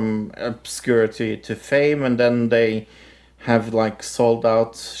risen from obscurity to fame, and then they have sold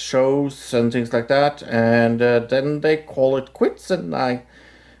out shows and things like that, and then they call it quits, and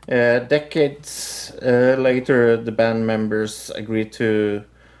decades later the band members agree to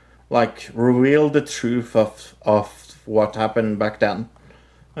reveal the truth of what happened back then,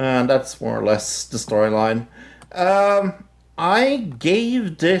 and that's more or less the storyline. I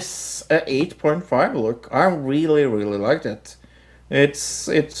gave this a 8.5. Look, I really liked it.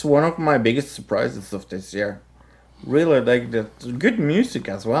 It's one of my biggest surprises of this year. Really liked it. Good music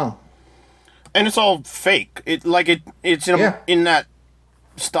as well. And it's all fake. It's in that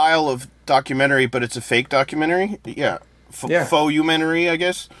style of documentary, but it's a fake documentary. Yeah. Faux-umentary, I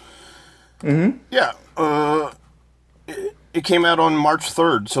guess. Mm-hmm. Yeah. It came out on March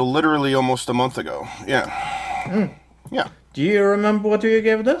 3rd, so literally almost a month ago. Yeah. Mm. Yeah. Do you remember what you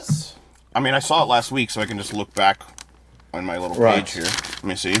gave this? I mean, I saw it last week, so I can just look back on my little page here. Let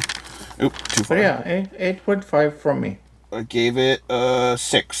me see. Oop, too far. Yeah, 8.5 from me. I gave it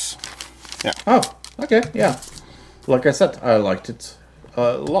 6. Yeah. Oh, okay, yeah. Like I said, I liked it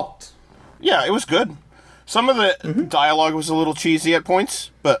a lot. Yeah, it was good. Some of the dialogue was a little cheesy at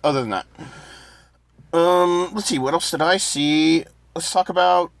points, but other than that. Let's see, what else did I see? Let's talk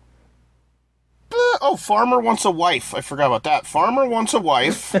about... Farmer Wants a Wife. I forgot about that. Farmer Wants a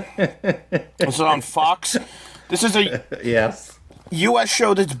Wife. It's on Fox. This is a yes. U.S.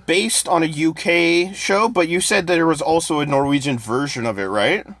 show that's based on a U.K. show, but you said that there was also a Norwegian version of it,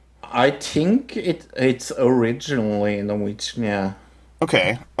 right? I think it's originally Norwegian, yeah.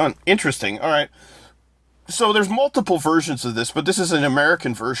 Okay, interesting. All right. So there's multiple versions of this, but this is an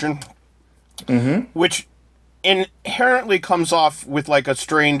American version, which inherently comes off with a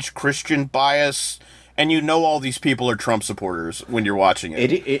strange Christian bias, and all these people are Trump supporters when you're watching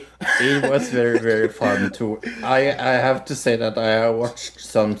it. It was very, very fun to... I have to say that I watched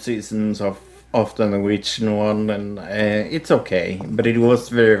some seasons of the Norwegian one, and it's okay, but it was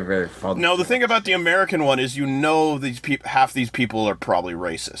very, very fun. No, the thing about the American one is half these people are probably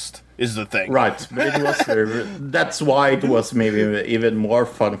racist, is the thing. Right, but it was that's why it was maybe even more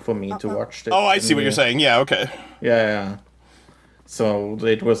fun for me to watch this. Oh, I see what you're saying. Yeah, okay. Yeah. So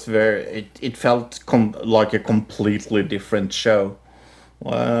it was it felt like a completely different show.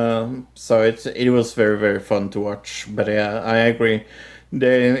 So it was very, very fun to watch. But yeah, I agree.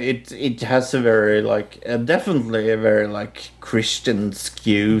 It has a very definitely a very Christian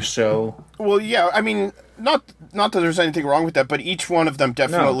skew show. Well, yeah, I mean, not that there's anything wrong with that, but each one of them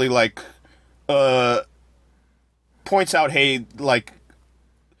definitely points out, hey,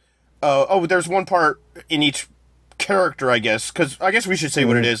 there's one part in each character, I guess, because I guess we should say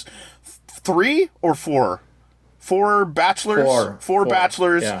what it is. 3 or 4? 4 bachelors? 4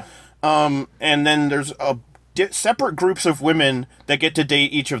 bachelors. Yeah. And then there's separate groups of women that get to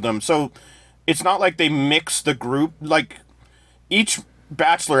date each of them. So it's not like they mix the group. Each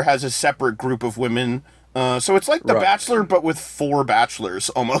bachelor has a separate group of women. So it's like The Bachelor, but with 4 bachelors,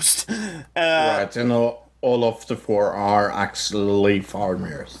 almost. Right, and all of the 4 are actually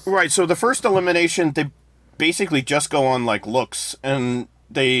farmers. Right, so the first elimination, they basically just go on looks, and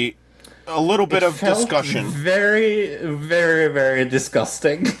a little bit of discussion. Very, very, very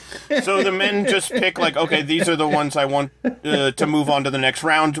disgusting. So the men just pick okay, these are the ones I want to move on to the next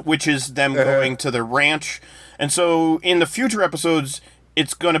round, which is them going to the ranch. And so in the future episodes,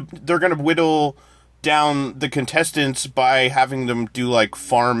 they're gonna whittle down the contestants by having them do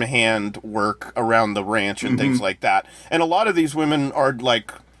farmhand work around the ranch and things like that. And a lot of these women are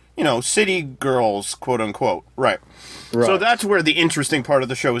city girls, quote unquote. Right. So that's where the interesting part of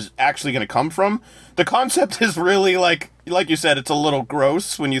the show is actually going to come from. The concept is really like you said, it's a little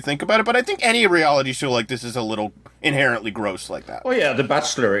gross when you think about it, but I think any reality show like this is a little inherently gross like that. Oh yeah, The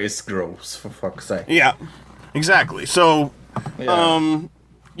Bachelor is gross, for fuck's sake. Yeah, exactly. So,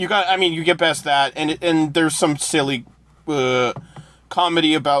 you get past that, and there's some silly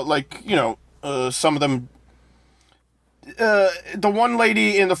comedy about some of them the one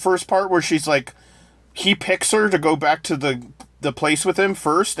lady in the first part where she's like, he picks her to go back to the place with him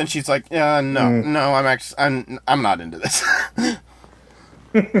first, and she's like, no, I'm not into this.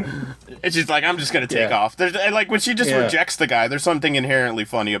 And she's like, I'm just gonna take off. There's like when she just rejects the guy. There's something inherently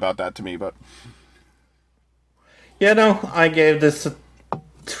funny about that to me, but yeah, no, I gave this a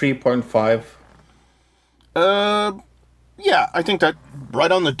 3.5. Yeah, I think that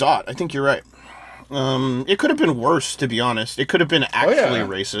right on the dot. I think you're right. It could have been worse, to be honest. It could have been actually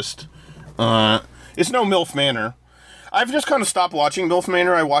racist. It's no MILF Manor. I've just kind of stopped watching MILF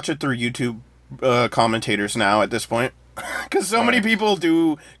Manor. I watch it through YouTube commentators now at this point. Because so many people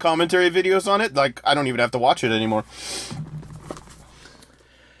do commentary videos on it, like, I don't even have to watch it anymore.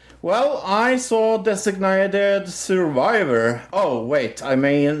 Well, I saw Designated Survivor. Oh, wait,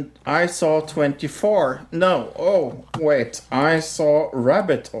 I saw 24. No, oh, wait, I saw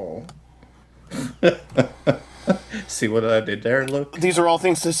Rabbit Hole. See what I did there, look? These are all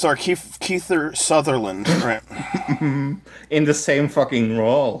things to star Keith Sutherland, right? In the same fucking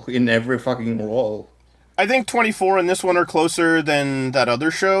role, in every fucking role. I think 24 and this one are closer than that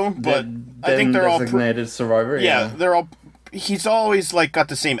other show, but I think they're all Designated Survivor. Yeah, they're all. He's always like got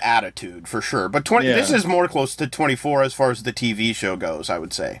the same attitude for sure, but this is more close to 24 as far as the TV show goes. I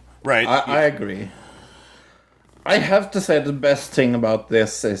would say, right? I agree. I have to say the best thing about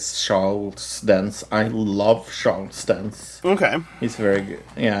this is Charles Dance. I love Charles Dance. Okay, he's very good.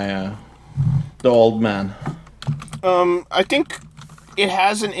 Yeah, the old man. I think it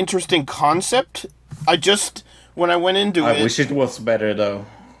has an interesting concept. When I went into it... I wish it was better, though.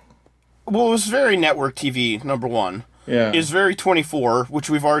 Well, it was very network TV, number one. Yeah. It's very 24, which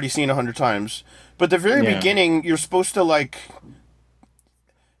we've already seen 100 times. But the very beginning, you're supposed to, like...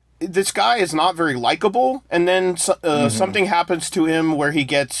 This guy is not very likable, and then something happens to him where he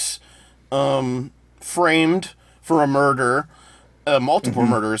gets framed for a murder... multiple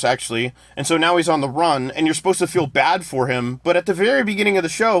murders, actually. And so now he's on the run, and you're supposed to feel bad for him, but at the very beginning of the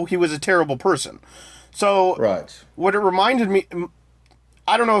show, he was a terrible person. So, what it reminded me...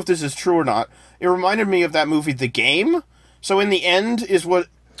 I don't know if this is true or not. It reminded me of that movie, The Game. So in the end is what...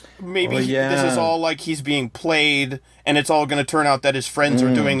 Maybe this is all like he's being played, and it's all going to turn out that his friends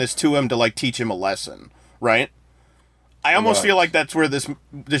are doing this to him to, like, teach him a lesson. Right? I almost feel like that's where this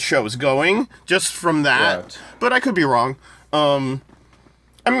show is going, just from that. Right. But I could be wrong. I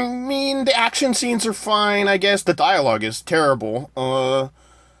mean, the action scenes are fine, I guess. The dialogue is terrible.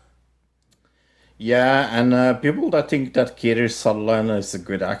 Yeah, and people that think that Kiefer Sutherland is a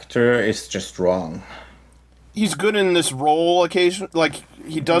good actor is just wrong. He's good in this role occasionally. Like,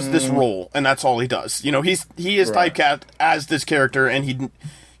 he does this role, and that's all he does. You know, he is typecast as this character, and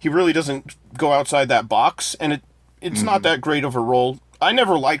he really doesn't go outside that box, and it's not that great of a role. I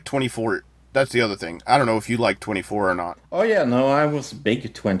never liked 24. That's the other thing. I don't know if you like 24 or not. Oh, yeah, no, I was a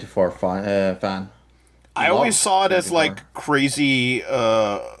big 24 fan. I always saw it as, like, crazy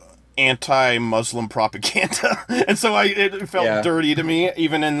anti-Muslim propaganda. And so it felt dirty to me,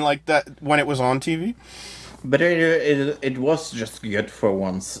 even in, like, that when it was on TV. But it was just good for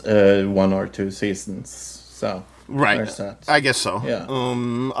once, 1 or 2 seasons, so... Right, there's that. I guess so.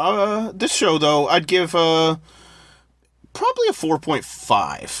 Yeah. This show, though, I'd give probably a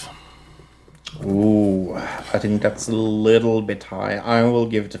 4.5. Ooh, I think that's a little bit high. I will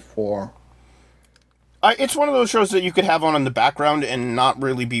give it a 4. It's one of those shows that you could have on in the background and not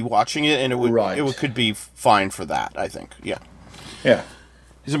really be watching it, and it could be fine for that, I think. Yeah. Yeah.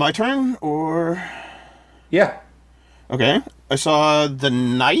 Is it my turn, or...? Yeah. Okay. I saw The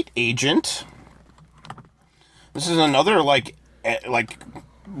Night Agent. This is another, like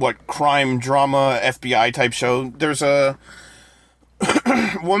what, crime, drama, FBI type show. There's a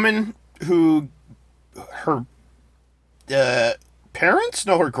woman who, her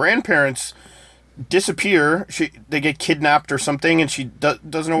her grandparents disappear. They get kidnapped or something, and she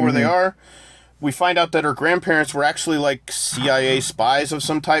doesn't know where they are. We find out that her grandparents were actually, like, CIA spies of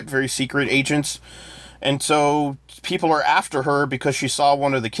some type, very secret agents. And so people are after her because she saw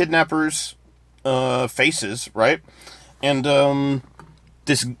one of the kidnappers' faces, right? And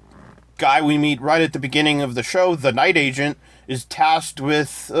this guy we meet right at the beginning of the show, the night agent, is tasked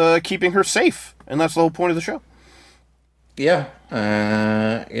with keeping her safe. And that's the whole point of the show. Yeah.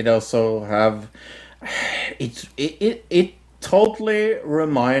 It also have... It totally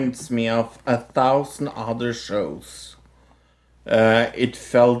reminds me of 1,000 other shows. It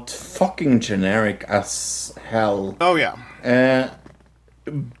felt fucking generic as hell. Oh, yeah.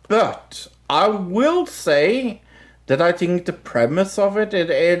 But I will say that I think the premise of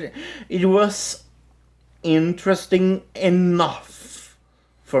it was interesting enough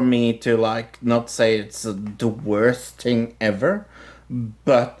for me to like not say it's the worst thing ever,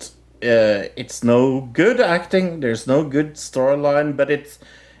 but it's no good acting. There's no good storyline, but it's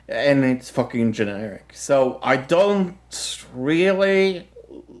fucking generic. So I don't really.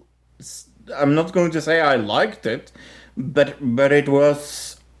 I'm not going to say I liked it, but it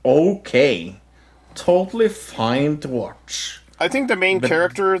was okay, totally fine to watch. I think the main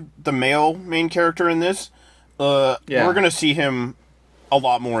character, the male main character in this, we're gonna see him a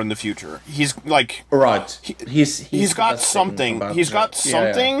lot more in the future. He's like he's got something. He's got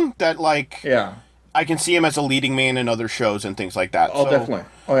something that like I can see him as a leading man in other shows and things like that. Oh, so definitely.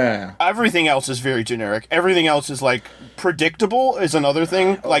 Oh, yeah. Everything else is very generic. Everything else is, like, predictable is another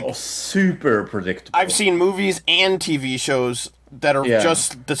thing. Like, super predictable. I've seen movies and TV shows that are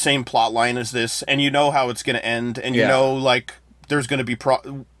just the same plot line as this, and you know how it's going to end, and you know, like, there's going to be...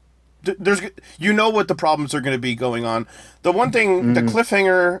 you know what the problems are going to be going on. The one thing, the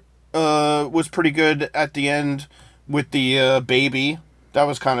cliffhanger was pretty good at the end with the baby. That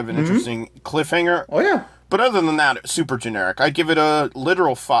was kind of an interesting cliffhanger. Oh, yeah. But other than that, it's super generic. I'd give it a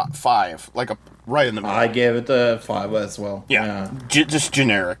literal 5, like a right in the middle. I gave it a 5 as well. Yeah. Just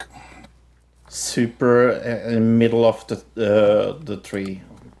generic. Super in the middle of the tree.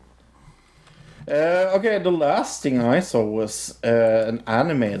 Okay, the last thing I saw was an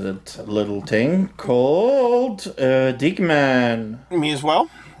animated little thing called Digman. Me as well.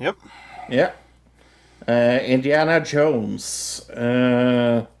 Yep. Yeah. Indiana Jones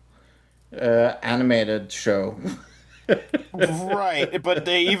animated show. Right, but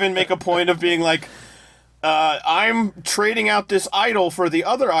they even make a point of being like, I'm trading out this idol for the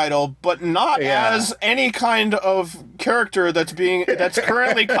other idol, but not as any kind of character that's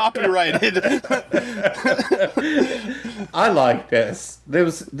currently copyrighted. I like this.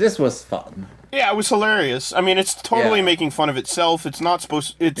 This was fun. Yeah, it was hilarious. I mean, it's totally making fun of itself. It's not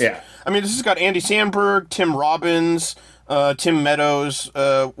supposed... I mean, this has got Andy Samberg, Tim Robbins, Tim Meadows.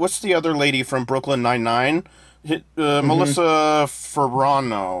 What's the other lady from Brooklyn Nine-Nine? Melissa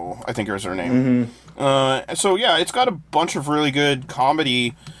Ferrano, I think is her name. So, yeah, it's got a bunch of really good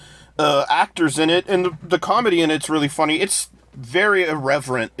comedy actors in it, and the comedy in it's really funny. It's very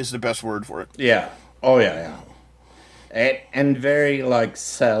irreverent is the best word for it. Yeah. Oh, yeah. And very, like,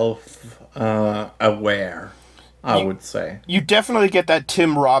 self-aware, I would say. You definitely get that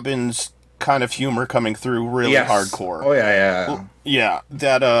Tim Robbins kind of humor coming through really hardcore. Oh, yeah. Yeah,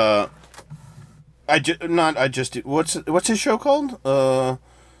 that, what's his show called? The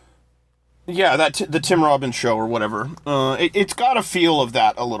Tim Robbins Show or whatever. It's got a feel of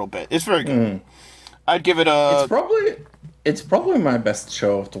that a little bit. It's very good. I'd give it a... It's probably my best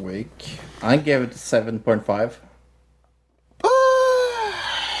show of the week. I gave it a 7.5.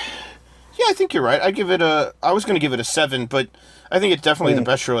 Yeah, I think you're right. I was going to give it a 7, but I think it's definitely the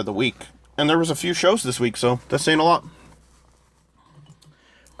best show of the week. And there was a few shows this week, so that's saying a lot.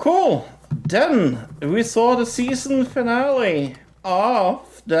 Cool. Then we saw the season finale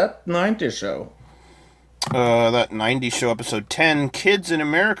of that 90s show. That 90s show, episode 10, Kids in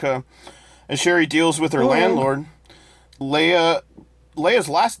America. As Sherry deals with her landlord, Leia's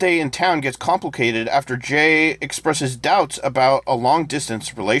last day in town gets complicated after Jay expresses doubts about a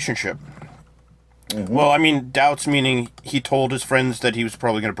long-distance relationship. Well, I mean, doubts meaning he told his friends that he was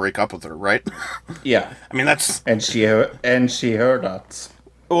probably going to break up with her, right? Yeah. I mean, that's... And she heard that.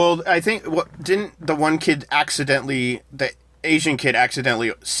 Well, I think... didn't the one kid accidentally... The Asian kid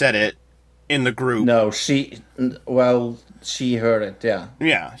accidentally said it in the group? No, she heard it, yeah.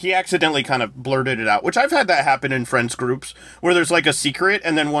 Yeah, he accidentally kind of blurted it out, which I've had that happen in friends groups, where there's like a secret,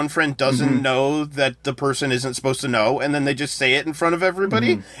 and then one friend doesn't know that the person isn't supposed to know, and then they just say it in front of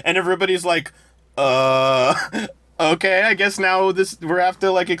everybody, and everybody's like... okay, I guess now we have to,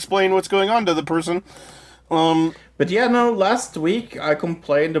 like, explain what's going on to the person. But yeah, no, last week I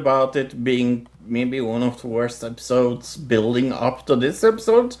complained about it being maybe one of the worst episodes building up to this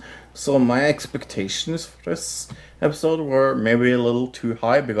episode, so my expectations for this episode were maybe a little too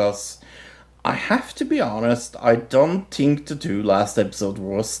high, because I have to be honest, I don't think the two last episode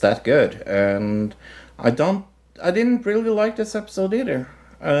was that good, and I didn't really like this episode either.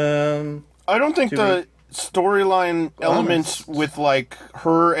 I don't think the storyline elements with, like,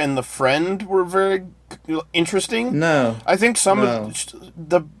 her and the friend were very interesting. No. I think some of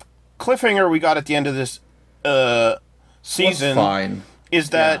the cliffhanger we got at the end of this season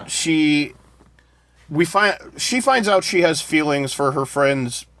is that she finds out she has feelings for her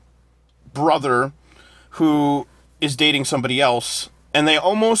friend's brother who is dating somebody else, and they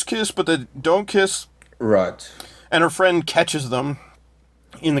almost kiss, but they don't kiss. Right. And her friend catches them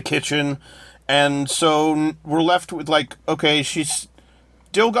in the kitchen, and so we're left with, like, okay, she's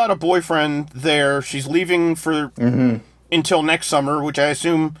still got a boyfriend there. She's leaving for until next summer, which I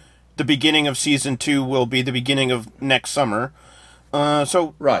assume the beginning of season 2 will be the beginning of next summer.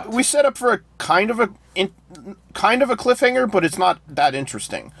 So Right. we set up for a kind of a cliffhanger, but it's not that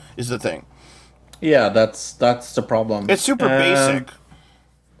interesting, is the thing. Yeah, that's the problem. It's super basic.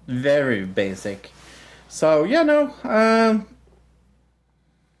 Very basic. So, yeah, no.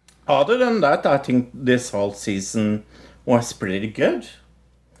 Other than that, I think this whole season was pretty good.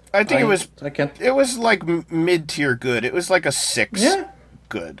 I think I can't. it was like mid-tier good. It was like a 6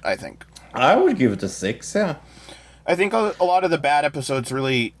 good, I think. I would give it a 6, yeah. I think a lot of the bad episodes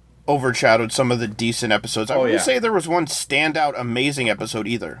really overshadowed some of the decent episodes. I wouldn't say there was one standout amazing episode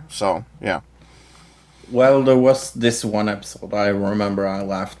either. So, yeah. Well, there was this one episode. I remember I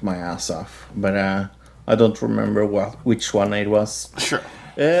laughed my ass off. But I don't remember which one it was. Sure.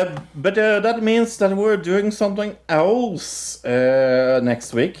 But that means that we're doing something else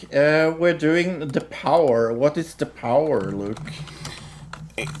next week. We're doing The Power. What is The Power, Luke?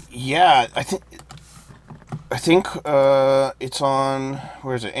 Yeah, I think it's on,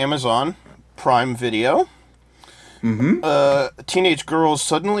 where is it? Amazon Prime Video. Teenage girls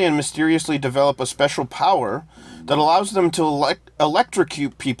suddenly and mysteriously develop a special power that allows them to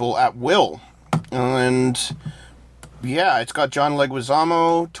electrocute people at will. And yeah, it's got John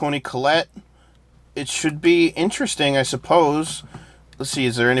Leguizamo, Toni Collette. It should be interesting, I suppose. Let's see,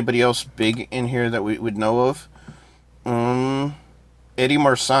 is there anybody else big in here that we would know of? Eddie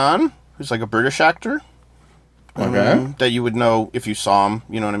Marsan, who's like a British actor. Okay. That you would know if you saw him,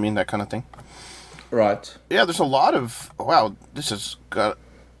 you know what I mean? That kind of thing. Right. Yeah, there's a lot of... Wow, this has got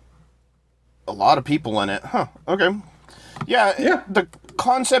a lot of people in it. Huh, okay. Yeah, the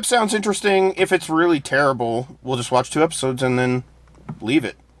concept sounds interesting. If it's really terrible, we'll just watch 2 episodes and then leave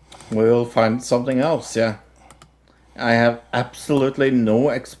it. We'll find something else, yeah. I have absolutely no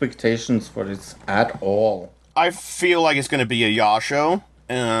expectations for this at all. I feel like it's going to be a Ya show,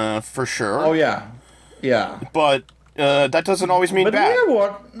 for sure. Oh, yeah. Yeah. But that doesn't always mean bad.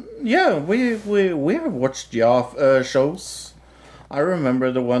 We have watched Ya shows. I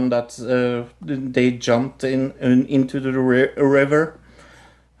remember the one that they jumped into the river.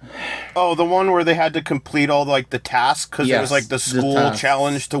 Oh, the one where they had to complete all like the tasks because it was like the school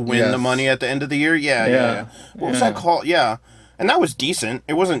challenge to win the money at the end of the year. Yeah. What was that called? Yeah, and that was decent.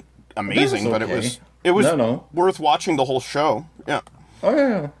 It wasn't amazing, but it was worth watching the whole show. Yeah. Oh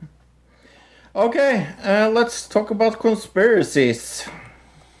yeah. Okay, let's talk about conspiracies.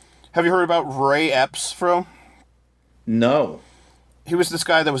 Have you heard about Ray Epps, Fro? No. He was this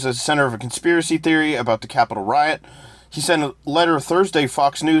guy that was at the center of a conspiracy theory about the Capitol riot. He sent a letter Thursday,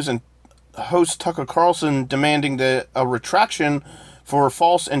 Fox News and host Tucker Carlson demanding a retraction for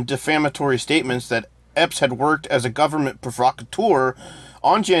false and defamatory statements that Epps had worked as a government provocateur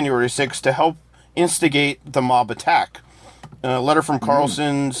on January 6th to help instigate the mob attack. A letter from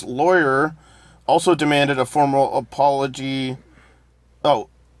Carlson's lawyer also demanded a formal apology.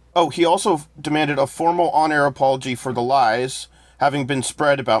 He also demanded a formal on-air apology for the lies having been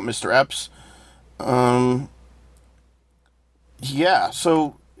spread about Mr. Epps. Yeah,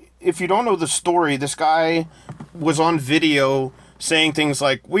 so if you don't know the story, this guy was on video saying things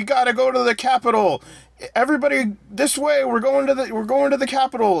like, "We gotta go to the Capitol. Everybody this way. We're going to the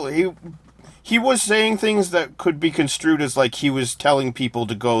Capitol." He was saying things that could be construed as like he was telling people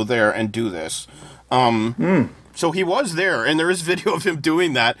to go there and do this. So he was there, and there is video of him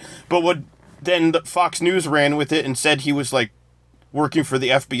doing that. But then the Fox News ran with it and said he was like working for the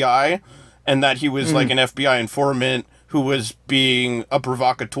FBI, and that he was like an FBI informant who was being a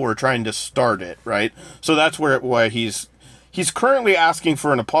provocateur trying to start it, right? So that's why he's currently asking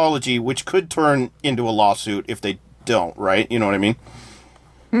for an apology, which could turn into a lawsuit if they don't, right? You know what I mean?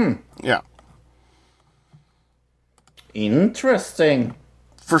 Yeah. Interesting.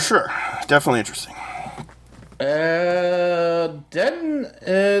 For sure. Definitely interesting.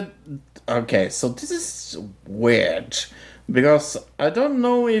 Okay, so this is weird. Because I don't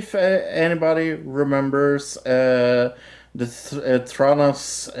know if anybody remembers the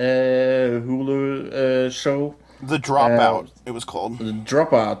Thranos Hulu show. The Dropout, it was called. The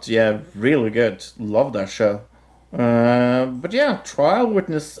Dropout, yeah, really good. Love that show. But yeah, trial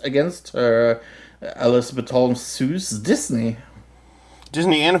witness against Elizabeth Holmes sues Disney.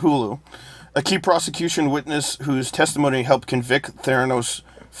 Disney and Hulu. A key prosecution witness whose testimony helped convict Theranos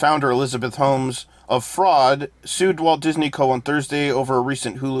founder Elizabeth Holmes of fraud sued Walt Disney Co. on Thursday over a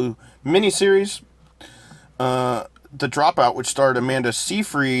recent Hulu miniseries. The Dropout, which starred Amanda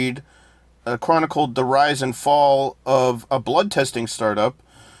Seyfried, chronicled the rise and fall of a blood testing startup.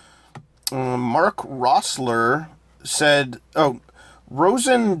 Mark Rossler said,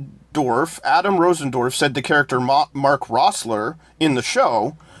 Adam Rosendorf, said the character Mark Rossler in the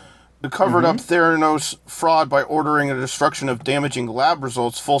show covered up Theranos' fraud by ordering the destruction of damaging lab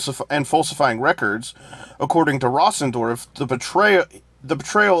results and falsifying records. According to Rosendorf, the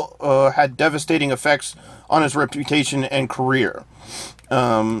betrayal had devastating effects on his reputation and career.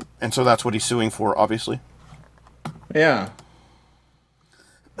 And so that's what he's suing for, obviously. Yeah.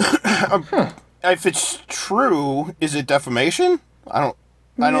 If it's true, is it defamation? I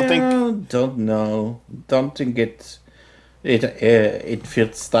don't think. Don't know. Don't think it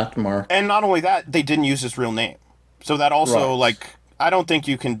fits that mark. And not only that, they didn't use his real name, so that also I don't think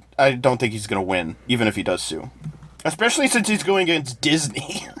he's gonna win, even if he does sue. Especially since he's going against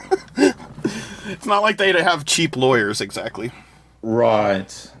Disney. It's not like they'd have cheap lawyers exactly.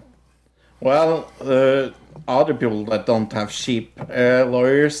 Right. Well, other people that don't have cheap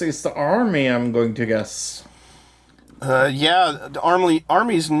lawyers is the army, I'm going to guess. The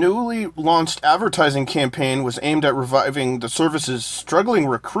Army's newly launched advertising campaign was aimed at reviving the service's struggling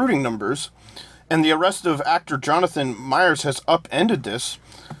recruiting numbers, and the arrest of actor Jonathan Myers has upended this.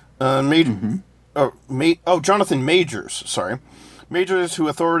 Jonathan Majors, sorry. Majors, who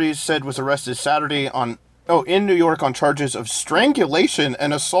authorities said was arrested Saturday in New York on charges of strangulation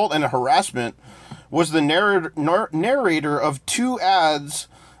and assault and harassment, was the narrator of 2 ads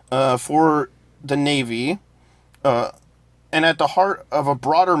for the Navy, and at the heart of a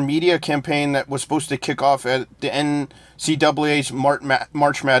broader media campaign that was supposed to kick off at the NCAA's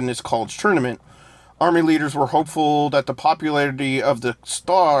March Madness College Tournament. Army leaders were hopeful that the popularity of the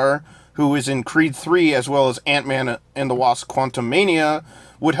star, who is in Creed 3 as well as Ant-Man and the Wasp Quantumania,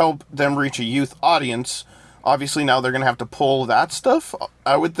 would help them reach a youth audience. Obviously now they're going to have to pull that stuff,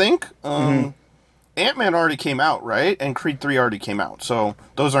 I would think. Ant-Man already came out, right? And Creed 3 already came out, so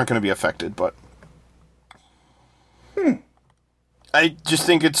those aren't going to be affected, but... I just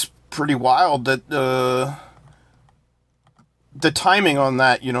think it's pretty wild that the timing on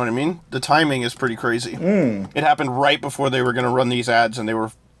that, you know what I mean? The timing is pretty crazy. It happened right before they were going to run these ads, and they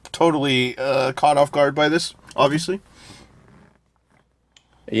were totally caught off guard by this, obviously.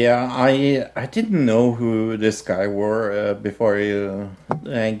 Yeah, I didn't know who this guy were before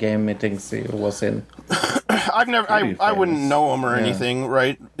game meetings he was in. I wouldn't know him or anything,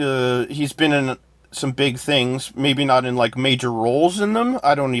 right? He's been in some big things, maybe not in like major roles in them.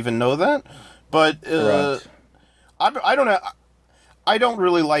 I don't even know that, but right. I don't know. I don't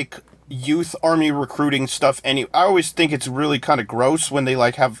really like youth army recruiting stuff. I always think it's really kind of gross when they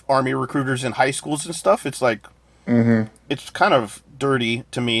like have army recruiters in high schools and stuff. It's like it's kind of dirty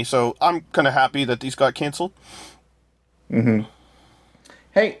to me. So I'm kind of happy that these got canceled.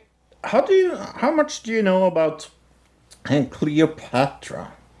 Hey, how much do you know about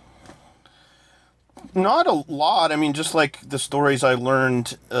Cleopatra? Not a lot. I mean, just like the stories I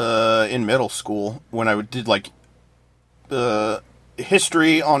learned in middle school when I did like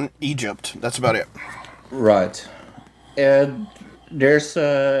history on Egypt. That's about it. Right. There's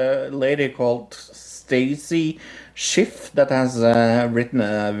a lady called Stacy Schiff that has written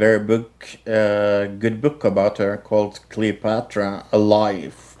a very good book about her called Cleopatra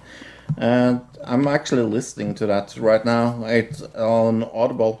Alive. And I'm actually listening to that right now. It's on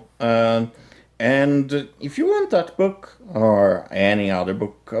Audible. And if you want that book, or any other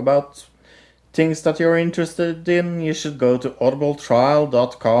book about things that you're interested in, you should go to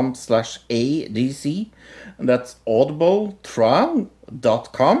audibletrial.com/ADC. That's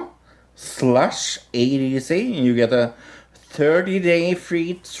audibletrial.com/ADC. You get a 30-day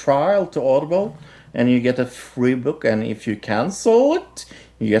free trial to Audible, and you get a free book. And if you cancel it,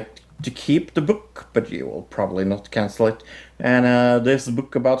 you get to keep the book, but you will probably not cancel it. And this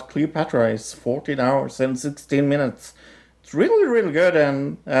book about Cleopatra is 14 hours and 16 minutes. It's really, really good.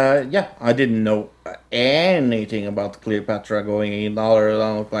 And I didn't know anything about Cleopatra going in, other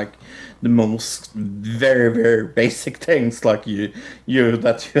than like the most very, very basic things like you knew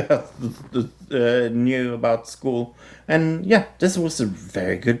about school. And this was a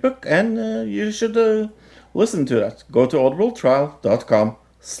very good book, and you should listen to that. Go to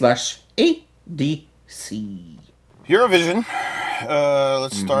audibletrial.com/ADC. Eurovision.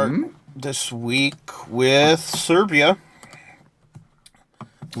 Let's start this week with Serbia.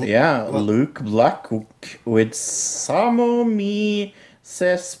 Yeah, Luke Blackwood with Samo Mi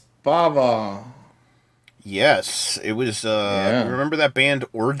Se Spava. Yes, it was, remember that band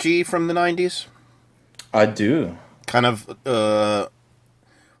Orgy from the 90s? I do. Kind of,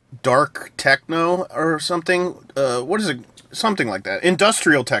 dark techno or something. What is it? Something like that.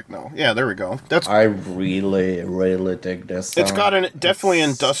 Industrial techno. Yeah, there we go. I really, really dig this song. It's got definitely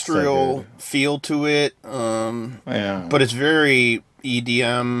industrial feel to it. But it's very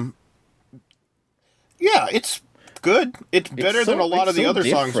EDM. Yeah, it's good. It's better than a lot of the other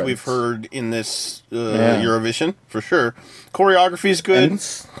songs we've heard in this Eurovision, for sure. Choreography's good.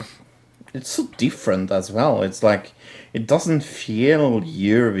 And it's so different as well. It's like, it doesn't feel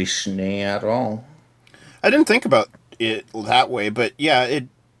Eurovision-y at all. I didn't think about it that way, but it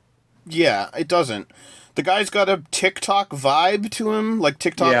doesn't. The guy's got a TikTok vibe to him, like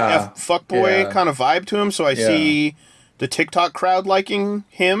TikTok fuckboy kind of vibe to him, so I see the TikTok crowd liking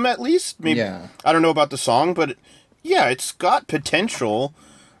him, at least. Maybe I don't know about the song, but it's got potential.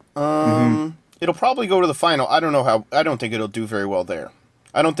 It'll probably go to the final. I don't know how. I don't think it'll do very well there.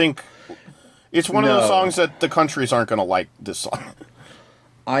 I don't think it's one of those songs that the countries aren't going to like this song.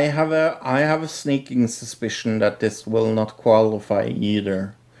 I have a sneaking suspicion that this will not qualify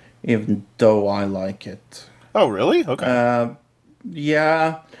either, even though I like it. Oh, really? Okay.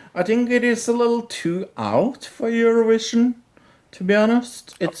 Yeah, I think it is a little too out for Eurovision, to be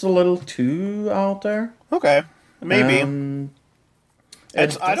honest. It's a little too out there. Okay, maybe.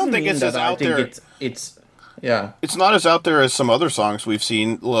 I don't think it's as out there. It's not as out there as some other songs we've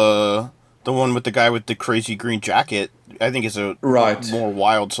seen. The one with the guy with the crazy green jacket, I think is a more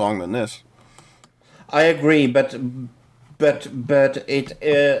wild song than this. I agree, but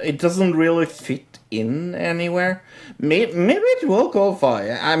it doesn't really fit in anywhere. Maybe it will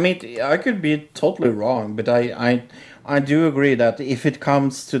qualify. I mean, I could be totally wrong, but I do agree that if it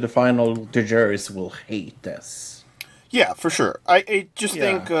comes to the final, the juries will hate this. Yeah, for sure. I just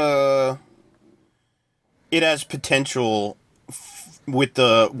think it has potential with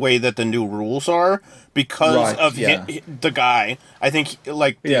the way that the new rules are because of the guy. I think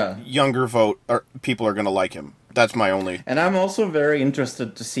the younger people are going to like him. That's my only. And I'm also very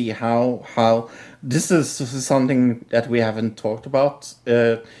interested to see how this is something that we haven't talked about.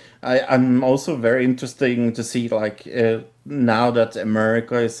 I'm also very interested to see now that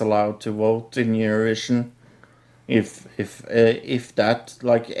America is allowed to vote in Eurovision, if that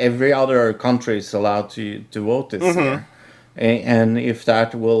every other country is allowed to vote this year, and if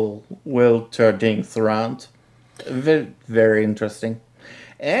that will turn things around. Very, very interesting.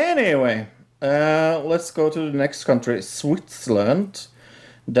 Anyway. Let's go to the next country, Switzerland.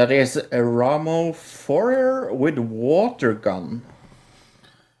 That is a Ramo Forer with Water Gun.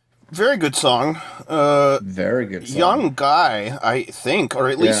 Very good song. Very good song. Young guy, I think, or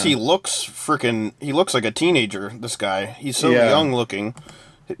at least he looks like a teenager, this guy. He's so young looking.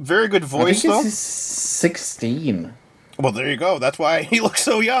 Very good voice, though. He's 16. Well, there you go. That's why he looks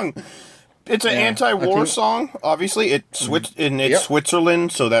so young. It's an anti-war song, obviously. It's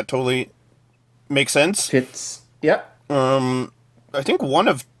Switzerland, so that totally makes sense. Fits. I think one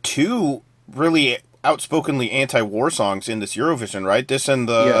of two really outspokenly anti-war songs in this Eurovision, right? This and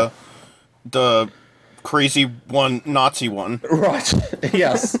the crazy one, Nazi one. Right.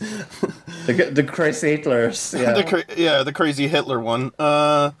 Yes. the crazy Hitlers. Yeah. The crazy Hitler one.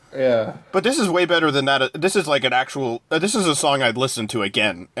 But this is way better than that. This is like an actual. This is a song I'd listen to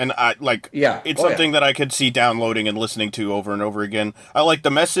again, and it's something that I could see downloading and listening to over and over again. I like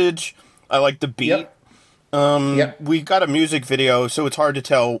the message. I like the beat. We got a music video, so it's hard to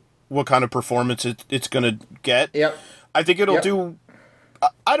tell what kind of performance it's going to get. I think it'll do...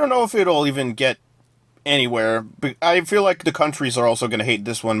 I don't know if it'll even get anywhere, but I feel like the countries are also going to hate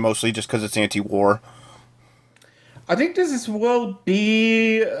this one, mostly just because it's anti-war. I think this will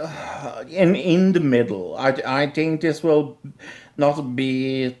be in the middle. I think this will not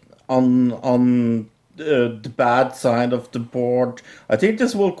be on the bad side of the board. I think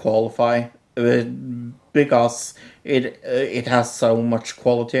this will qualify because it has so much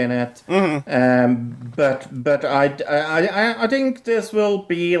quality in it. But I think this will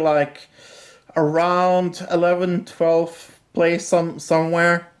be around 11, 12 place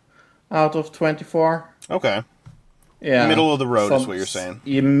somewhere out of 24. Okay. Yeah. Middle of the road is what you're saying.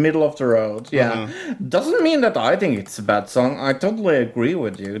 Middle of the road, yeah. Doesn't mean that I think it's a bad song. I totally agree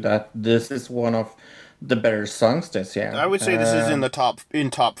with you that this is one of the better songs this year. I would say this is in the top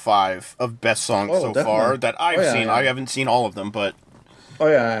 5 of best songs far that I've seen. I haven't seen all of them, but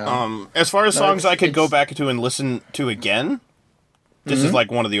as far as songs I could go back to and listen to again, this is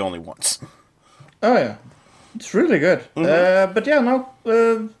one of the only ones. Oh yeah, it's really good. But I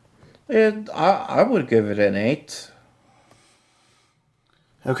would give it an 8.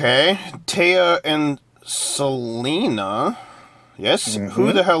 Okay, Taya and Selena. Yes,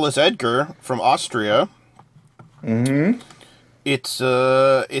 Who the Hell is Edgar from Austria? It's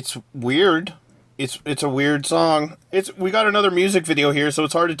weird. It's a weird song. We got another music video here, so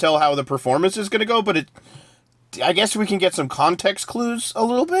it's hard to tell how the performance is going to go. But I guess we can get some context clues a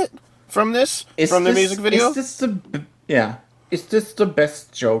little bit from the music video. Is this the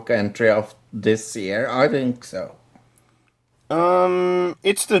best joke entry of this year? I think so.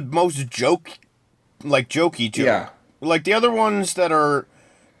 It's the most jokey joke. Yeah. Like, the other ones that are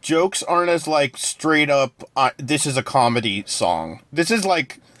jokes aren't as, like, straight up, this is a comedy song. This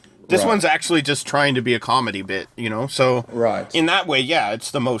Right. one's actually just trying to be a comedy bit, you know? So, Right. in that way, yeah,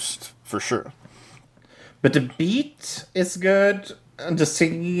 it's the most, for sure. But the beat is good, and the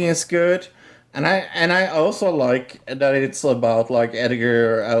singing is good, and I also like that it's about like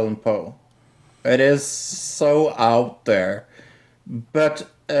Edgar Allan Poe. It is so out there, but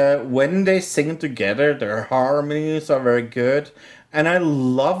when they sing together, their harmonies are very good, and I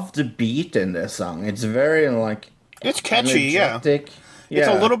love the beat in this song. It's very like It's catchy, energetic. It's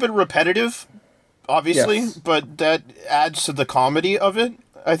Yeah. a little bit repetitive, obviously, Yes. but that adds to the comedy of it,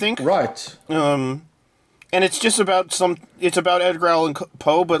 I think. Right. And it's just about it's about Edgar Allan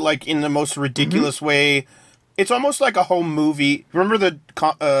Poe, but like in the most ridiculous way. It's almost like a home movie. Remember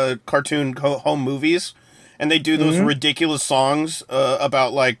the cartoon home movies? And they do those ridiculous songs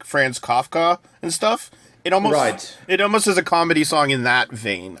about like Franz Kafka and stuff. It almost is a comedy song in that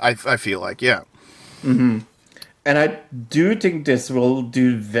vein. I feel like, yeah. And I do think this will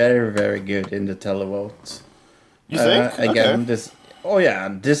do very, very good in the televote. You think? Again,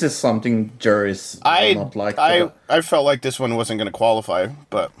 Okay. this is something juries will not like. I felt like this one wasn't going to qualify,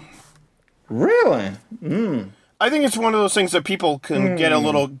 but Really? I think it's one of those things that people can get a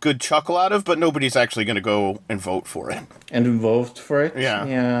little good chuckle out of, but nobody's actually going to go and vote for it. And vote for it? Yeah.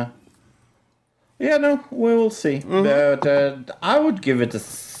 Yeah. Yeah, no, we will see. But I would give it a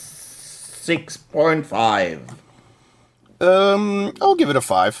 6.5. I'll give it a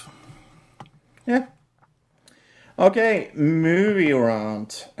 5. Yeah. Okay, movie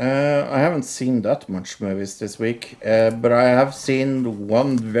round. I haven't seen that much movies this week, but I have seen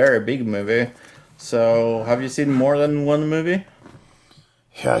one very big movie. So, have you seen more than one movie?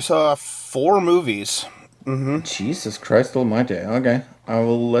 Yeah, I saw 4 movies. Jesus Christ almighty. Okay, I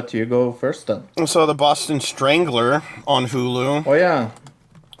will let you go first then. I saw The Boston Strangler on Hulu. Oh yeah.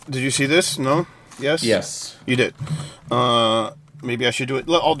 Did you see this? No? Yes? Yes. You did. Maybe I should do it.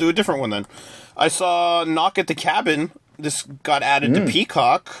 I'll do a different one then. I saw Knock at the Cabin. This got added to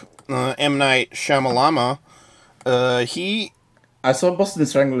Peacock. M. Night Shyamalama. I saw Boston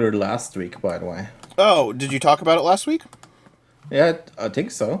Strangler last week, by the way. Oh, did you talk about it last week? Yeah, I think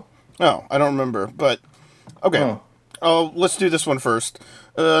so. Oh, I don't remember, but okay. Oh, let's do this one first.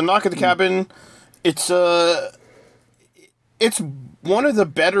 Knock at the Cabin. It's one of the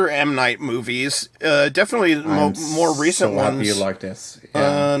better M. Night movies. Definitely more recent so ones. Happy you like this.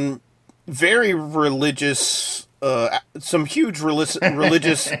 Yeah. Very religious. Some huge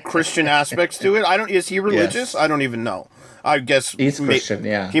religious Christian aspects to it. Is he religious? Yes. I don't even know. I guess He's Christian,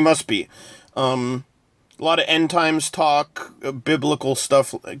 yeah. He must be. A lot of end times talk, biblical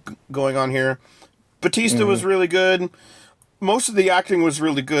stuff going on here. Batista was really good. Most of the acting was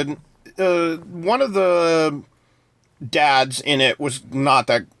really good. One of the dads in it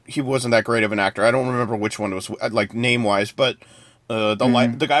he wasn't that great of an actor. I don't remember which one it was, like, name-wise, but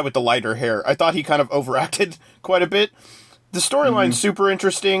the guy with the lighter hair, I thought he kind of overacted quite a bit. The storyline's super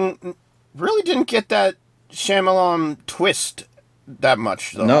interesting. Really didn't get that Shyamalan twist that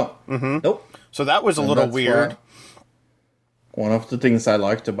much, though. No. Nope. So that was a little That's weird. One of the things I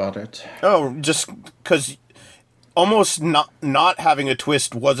liked about it. Oh, just because almost not having a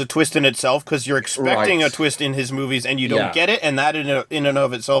twist was a twist in itself, because you're expecting Right. a twist in his movies and you don't Yeah. get it, and that in and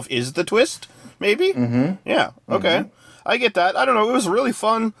of itself is the twist, maybe? Mm-hmm. Yeah, okay. I get that. I don't know, it was really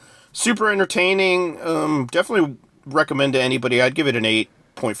fun, super entertaining, definitely recommend to anybody. I'd give it an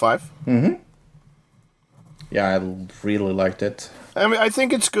 8.5. Yeah, I really liked it. I mean, I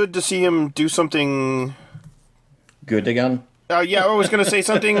think it's good to see him do something... Good again. Yeah, I was going to say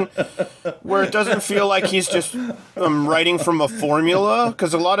something where it doesn't feel like he's just writing from a formula,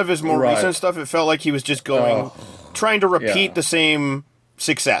 because a lot of his more Right. recent stuff, it felt like he was just trying to repeat the same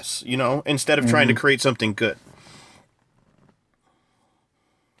success, instead of trying to create something good.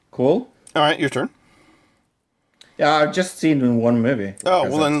 Cool. All right, your turn. Yeah, I've just seen one movie. Oh,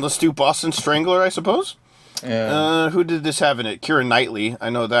 well then let's do Boston Strangler, I suppose. Yeah. Who did this have in it? Keira Knightley, I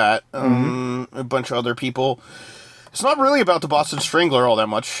know that. A bunch of other people. It's not really about the Boston Strangler all that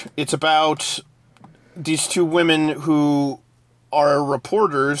much. It's about these two women who are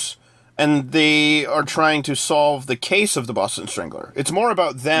reporters, and they are trying to solve the case of the Boston Strangler. It's more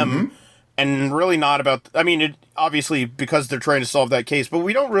about them, and really not about... I mean, it obviously, because they're trying to solve that case, but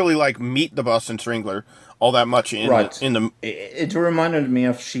we don't really, meet the Boston Strangler all that much in the... It reminded me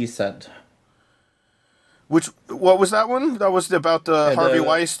of She Said. What was that one? That was about the Harvey the-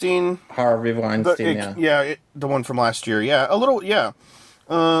 Weinstein. Harvey Weinstein, The one from last year. Yeah, a little, yeah.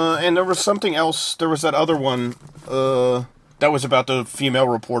 And there was something else. There was that other one that was about the female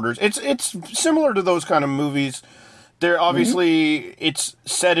reporters. It's similar to those kind of movies. They're obviously it's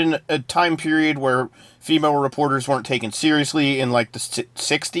set in a time period where female reporters weren't taken seriously in like the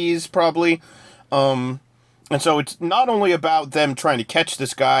 60s, probably. And so it's not only about them trying to catch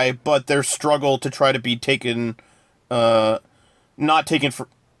this guy, but their struggle to try to be taken, not taken for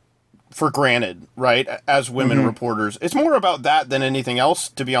granted, right? As women reporters. It's more about that than anything else,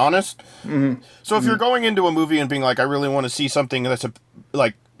 to be honest. So if you're going into a movie and being like, I really want to see something that's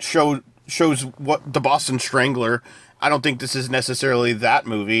shows what the Boston Strangler, I don't think this is necessarily that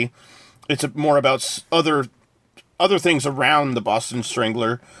movie. It's more about other things around the Boston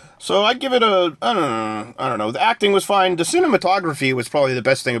Strangler. So I'd give it I don't know. The acting was fine. The cinematography was probably the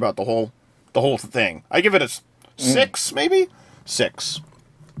best thing about the whole thing. I give it a 6, maybe 6.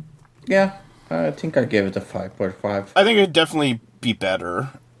 Yeah, I think I gave it a 5.5. I think it'd definitely be better.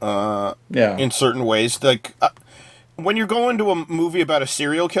 In certain ways, like when you're going to a movie about a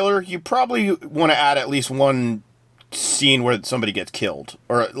serial killer, you probably want to add at least one scene where somebody gets killed,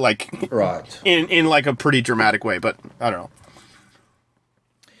 or like right in like a pretty dramatic way. But I don't know.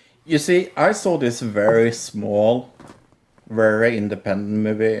 You see, I saw this very small, very independent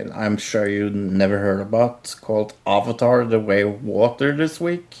movie, and I'm sure you never heard about, called Avatar: The Way of Water this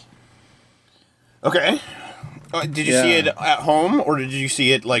week. Okay. Did you see it at home, or did you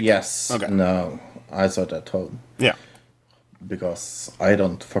see it like... Yes. Okay. No, I saw it at home. Yeah. Because I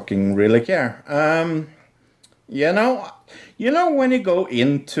don't fucking really care. You know when you go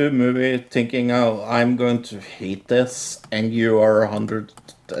into a movie thinking, oh, I'm going to hate this, and you are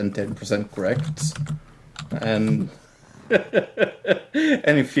 110% correct, and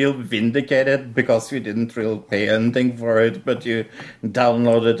and you feel vindicated because you didn't really pay anything for it, but you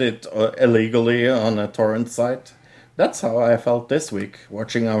downloaded it illegally on a torrent site. That's how I felt this week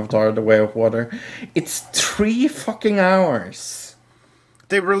watching Avatar: The Way of Water. It's 3 fucking hours.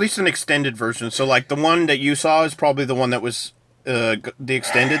 They released an extended version, so like the one that you saw is probably the one that was the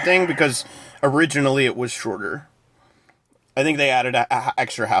extended thing, because originally it was shorter. I think they added an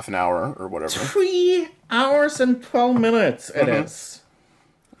extra half an hour or whatever. 3 hours and 12 minutes it is.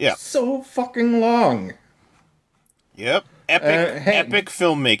 Yeah. So fucking long. Yep. Epic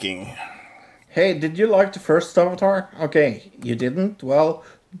filmmaking. Hey, did you like the first Avatar? Okay, you didn't? Well,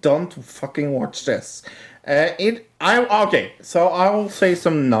 don't fucking watch this. Okay, so I will say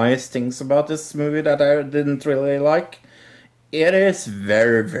some nice things about this movie that I didn't really like. It is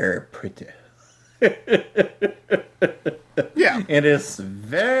very, very pretty. Yeah. It is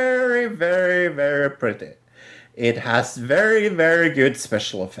very, very, very pretty. It has very, very good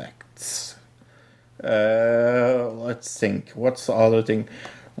special effects. Let's think. What's the other thing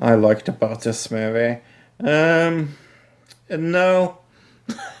I liked about this movie? No.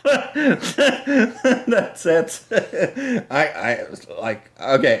 That's it. I like,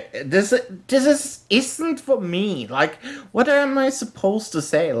 okay, this isn't for me. Like, what am I supposed to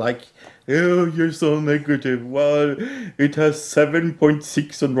say? Like, oh, you're so negative. Well, it has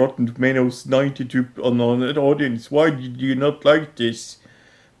 7.6 on Rotten Tomatoes, 92 on an audience. Why did you not like this?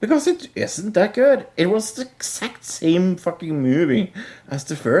 Because it isn't that good. It was the exact same fucking movie as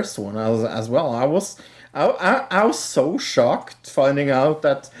the first one as well. I was so shocked finding out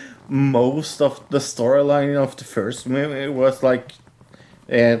that most of the storyline of the first movie was like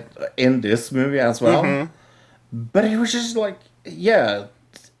in this movie as well. Mm-hmm. But it was just like, yeah,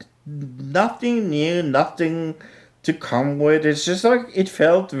 nothing new, nothing to come with. It's just like it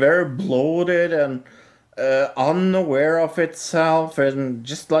felt very bloated and unaware of itself, and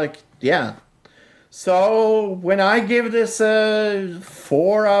just like, yeah. So when I give this a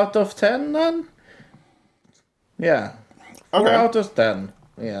 4 out of 10, then yeah, 4 out of 10.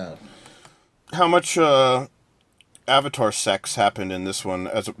 Yeah. How much Avatar sex happened in this one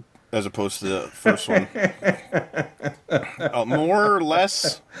as opposed to the first one? More or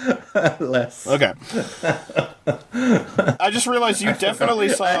less? Less. Okay. I just realized you definitely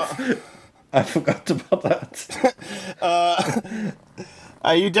saw... I forgot about that.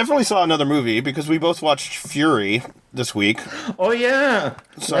 You definitely saw another movie, because we both watched Fury this week. Oh yeah,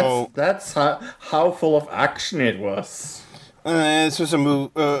 so that's how full of action it was. This was a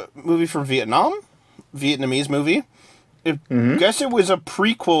movie from Vietnam, Vietnamese movie. I guess it was a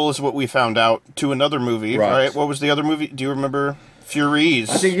prequel, is what we found out, to another movie, right? What was the other movie? Do you remember? Furies.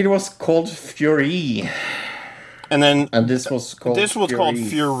 I think it was called Fury. And this was called called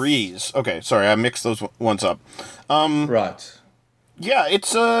Furies. Okay, sorry, I mixed those ones up. Right. Yeah,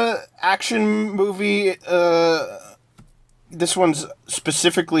 it's a action movie. This one's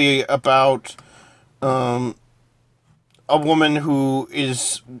specifically about a woman who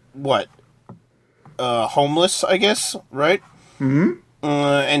is homeless, I guess, right? Mm-hmm.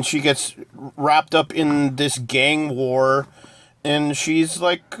 And she gets wrapped up in this gang war, and she's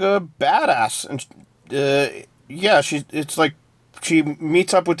like a badass. And she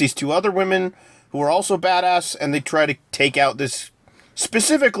meets up with these two other women who are also badass, and they try to take out this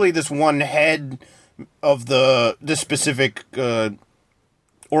one head of this specific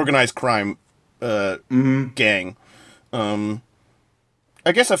organized crime gang.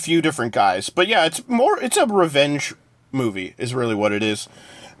 I guess a few different guys, but yeah, it's a revenge movie is really what it is.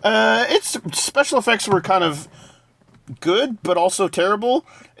 Its special effects were kind of good, but also terrible.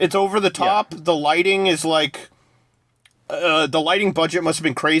 It's over the top. Yeah. The lighting is like the lighting budget must have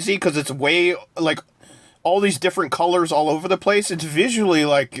been crazy because it's way like all these different colors all over the place. It's visually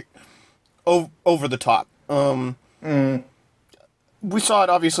like over the top. We saw it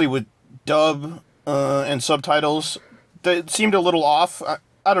obviously with dub and subtitles. It seemed a little off.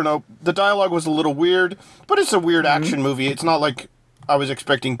 I don't know. The dialogue was a little weird, but it's a weird action movie. It's not like I was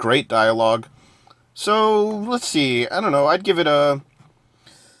expecting great dialogue. So, let's see. I don't know. I'd give it a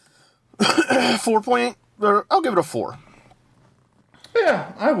 4 point. I'll give it a 4.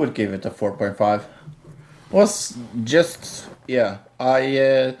 Yeah, I would give it a 4.5. Was just, yeah.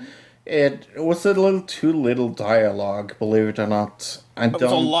 It was a little too little dialogue, believe it or not. It was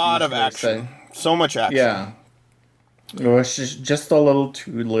a lot of action. So much action. Yeah. It was just a little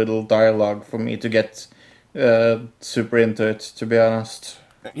too little dialogue for me to get super into it, to be honest.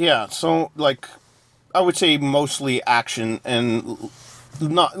 Yeah, so, like, I would say mostly action, and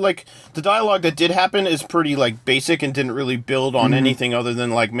not, like, the dialogue that did happen is pretty, like, basic and didn't really build on anything other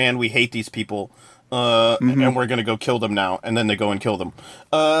than, like, man, we hate these people, and we're gonna go kill them now, and then they go and kill them.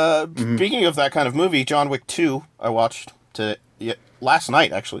 Speaking of that kind of movie, John Wick 2, I watched last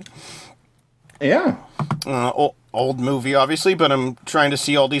night, actually. Yeah. Old movie, obviously, but I'm trying to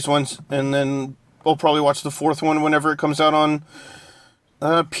see all these ones, and then we'll probably watch the fourth one whenever it comes out on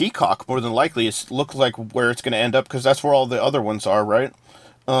Peacock, more than likely. It looks like where it's going to end up, because that's where all the other ones are, right?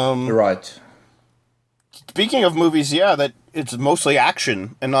 Right. Speaking of movies, yeah, that it's mostly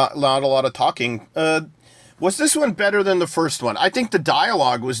action and not a lot of talking. Was this one better than the first one? I think the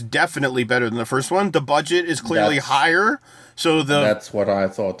dialogue was definitely better than the first one. The budget is clearly higher. So that's what I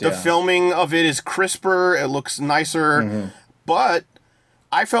thought, The filming of it is crisper, it looks nicer, but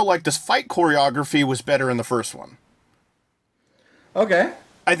I felt like this fight choreography was better in the first one. Okay.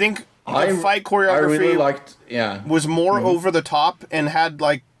 I think the fight choreography really was more over the top and had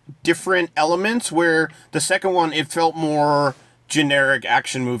like different elements, where the second one, it felt more generic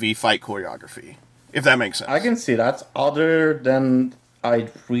action movie fight choreography, if that makes sense. I can see that, other than I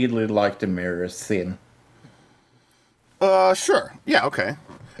really like the mirror scene. Sure. Yeah, okay.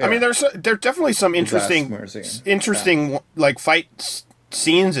 Yeah. I mean, there's definitely some interesting like fight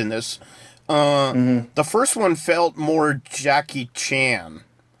scenes in this. The first one felt more Jackie Chan,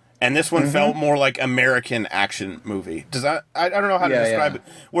 and this one felt more like American action movie. Does that? I don't know how to describe it.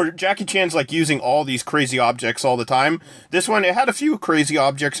 Where Jackie Chan's like using all these crazy objects all the time. This one, it had a few crazy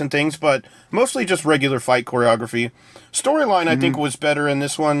objects and things, but mostly just regular fight choreography. Storyline, I think, was better in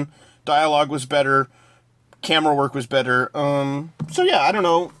this one. Dialogue was better. Camera work was better. So yeah, I don't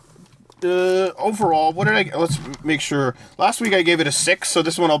know. Overall, what did I... Let's make sure. Last week I gave it a 6, so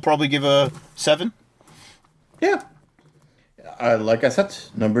this one I'll probably give a 7. Yeah. Like I said,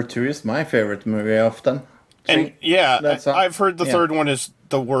 number 2 is my favorite movie often. And yeah, I've heard the third one is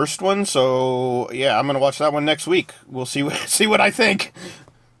the worst one, so yeah, I'm going to watch that one next week. We'll see what I think.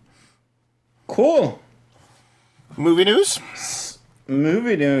 Cool. Movie news?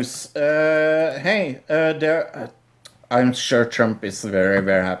 Movie news. I'm sure Trump is very,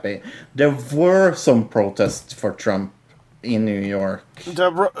 very happy. There were some protests for Trump in New York. They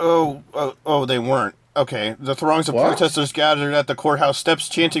weren't. Okay. The throngs of protesters gathered at the courthouse steps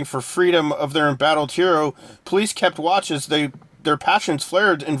chanting for freedom of their embattled hero. Police kept watch as their passions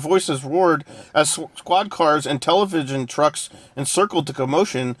flared and voices roared as squad cars and television trucks encircled the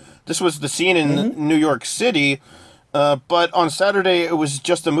commotion. This was the scene in New York City. But on Saturday, it was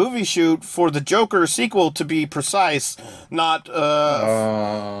just a movie shoot for the Joker sequel, to be precise, not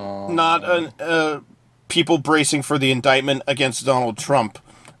people bracing for the indictment against Donald Trump,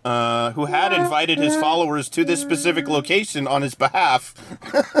 who had invited his followers to this specific location on his behalf.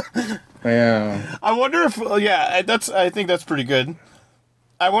 Yeah. I wonder if, I think that's pretty good.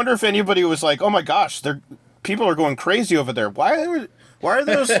 I wonder if anybody was like, oh my gosh, people are going crazy over there. Why Why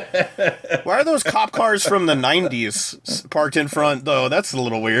are those cop cars from the 90s parked in front, though? That's a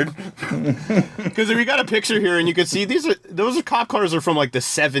little weird. Because we got a picture here, and you can see those cop cars are from like the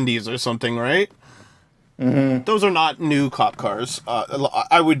 70s or something, right? Mm-hmm. Those are not new cop cars.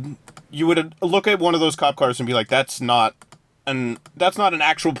 You would look at one of those cop cars and be like, that's not an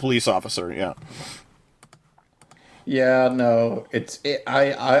actual police officer. Yeah. Yeah, no,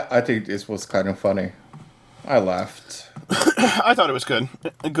 I think this was kind of funny. I laughed. I thought it was good.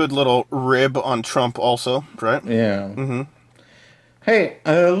 A good little rib on Trump also, right? Yeah. Mm-hmm. Hey,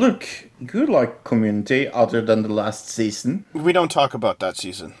 look, you like Community other than the last season? We don't talk about that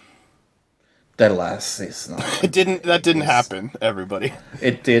season. The last season. That didn't happen, everybody.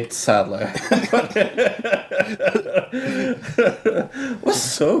 It did, sadly. It was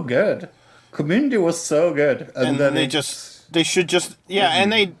so good. Community was so good. And then they should just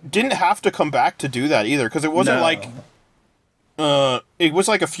and they didn't have to come back to do that either, because it wasn't it was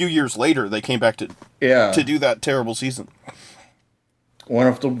like a few years later they came back to do that terrible season. One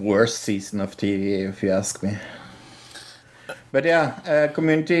of the worst seasons of TV, if you ask me. But yeah, a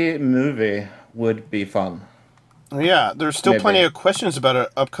Community movie would be fun. Yeah, there's still plenty of questions about an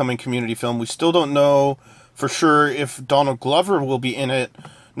upcoming Community film. We still don't know for sure if Donald Glover will be in it,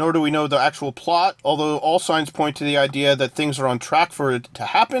 nor do we know the actual plot, although all signs point to the idea that things are on track for it to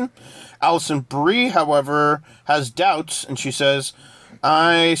happen. Alison Brie, however, has doubts, and she says,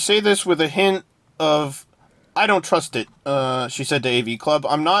 "I say this with a hint of, I don't trust it," she said to AV Club.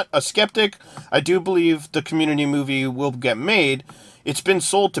 "I'm not a skeptic. I do believe the Community movie will get made. It's been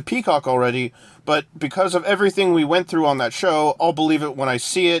sold to Peacock already, but because of everything we went through on that show, I'll believe it when I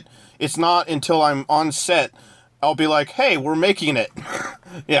see it. It's not until I'm on set I'll be like, hey, we're making it."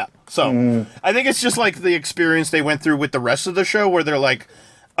 Yeah, so I think it's just like the experience they went through with the rest of the show, where they're like,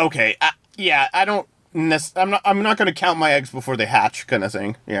 okay, I'm not going to count my eggs before they hatch, kind of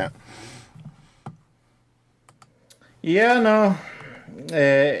thing. Yeah. Yeah, no.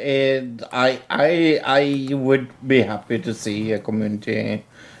 I would be happy to see a Community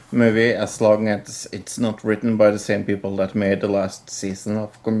movie as long as it's not written by the same people that made the last season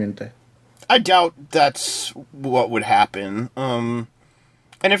of Community. I doubt that's what would happen. And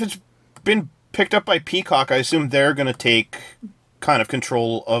if it's been picked up by Peacock, I assume they're going to take kind of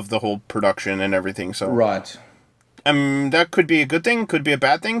control of the whole production and everything. So right. That could be a good thing, could be a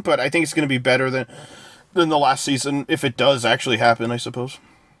bad thing, but I think it's going to be better than the last season, if it does actually happen, I suppose.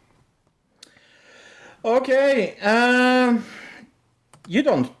 Okay, you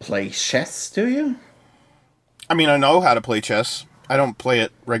don't play chess, do you? I mean, I know how to play chess. I don't play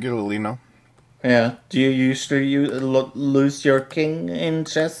it regularly, no. Yeah. Do you usually lose your king in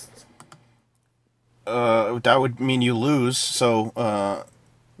chess? That would mean you lose, so,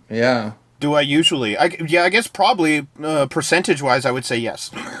 yeah. Do I usually? I guess probably, percentage-wise, I would say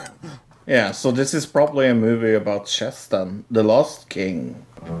yes. Yeah, so this is probably a movie about chess then. The Lost King.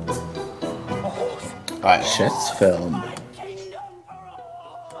 Chess film.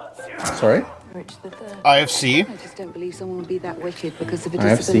 Sorry? IFC. I just don't believe someone would be that wicked because of a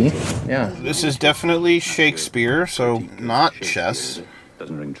disability. IFC? Yeah. This is definitely Shakespeare, so not chess.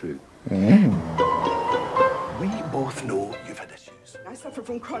 Doesn't ring true. We both know you've had issues. I suffer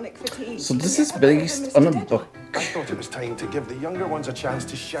from chronic fatigue. So this is based on a book. I thought it was time to give the younger ones a chance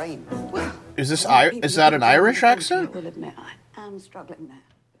to shine. Is that an Irish accent? I will admit I am struggling there.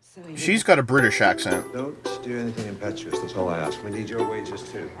 So She's got a British accent. Don't do anything impetuous, that's all I ask. We need your wages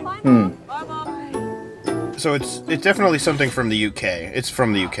too. So it's definitely something from the UK. It's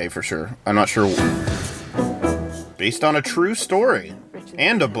from the UK for sure. I'm not sure. Based on a true story.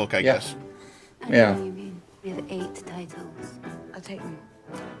 And a book, I guess. Yeah. You mean we have 8 titles? I'll take them.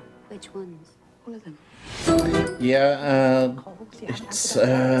 Which ones? All of them. Yeah,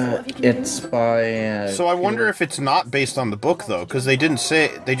 it's by... So I wonder if it's not based on the book, though, because they didn't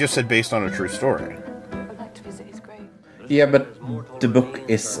say... They just said based on a true story. I'd like to visit his grave. Yeah, but the book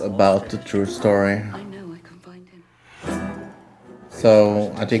is about the true story. I know I can find him.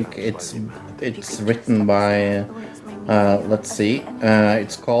 So I think it's written by... let's see.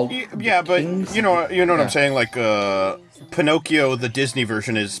 It's called... Yeah, but you know what I'm saying? Like, Pinocchio, the Disney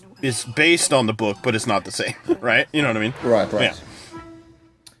version, is based on the book, but it's not the same, right? You know what I mean? Right. Yeah.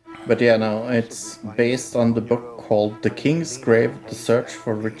 But yeah, no, it's based on the book called The King's Grave, The Search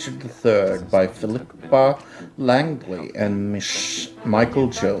for Richard III by Philippa Langley and Michael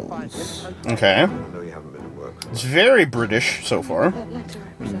Jones. Okay. I know you haven't been at work. It's very British so far.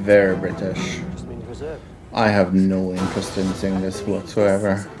 Very British. I have no interest in seeing this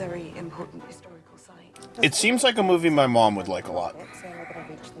whatsoever. It's a very important historical site. It seems like a movie my mom would like a lot.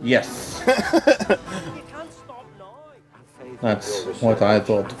 Yes. You can't stop now. Have faith That's what I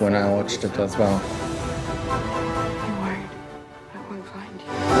thought when I watched it as well. I'm worried I won't find you.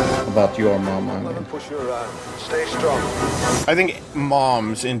 About your mom, I mean. Push you around. Stay strong. I think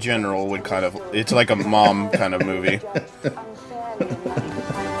moms in general would kind of... It's like a mom kind of movie.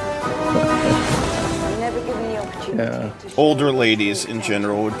 Yeah. Older ladies in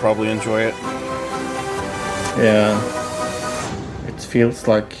general would probably enjoy it. Yeah. It feels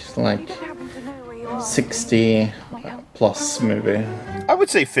like 60 plus movie. I would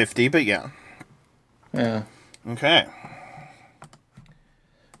say 50, but yeah. Yeah. Okay.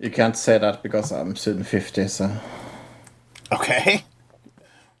 You can't say that because I'm soon 50, so... Okay.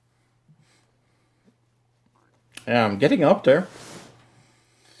 Yeah, I'm getting up there.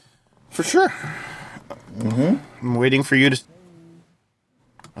 For sure. I'm waiting for you to...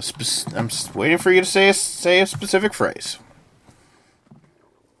 I'm waiting for you to say a specific phrase.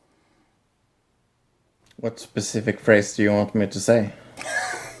 What specific phrase do you want me to say?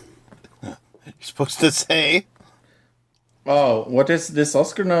 You're supposed to say... Oh, what is this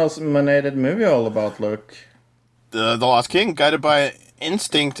Oscar-nominated movie all about, Luke? The Lost King, guided by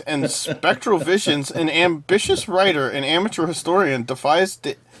instinct and spectral visions, an ambitious writer and amateur historian defies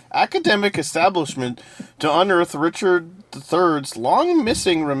the academic establishment to unearth Richard III's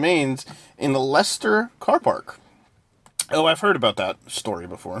long-missing remains in the Leicester car park. Oh, I've heard about that story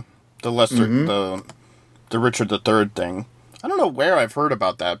before. The Leicester, the Richard III thing. I don't know where I've heard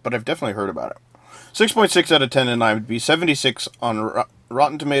about that, but I've definitely heard about it. 6.6 out of 10 on IMDb, 76 on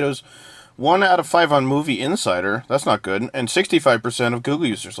Rotten Tomatoes, 1 out of 5 on Movie Insider. That's not good. And 65% of Google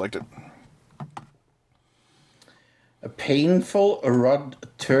users liked it. A painful,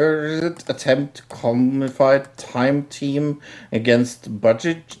 turd attempt to commodify time team against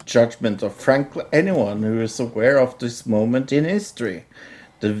budget judgment of frankly anyone who is aware of this moment in history.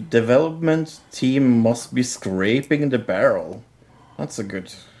 The development team must be scraping the barrel. That's a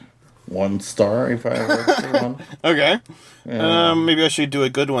good 1 star if I ever see one. Okay. Maybe I should do a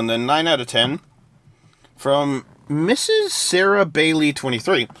good one then. 9 out of 10. From Mrs. Sarah Bailey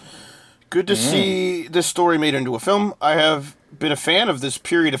 23. Good to see this story made into a film. I have been a fan of this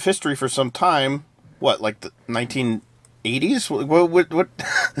period of history for some time. What, like the 1980s? What?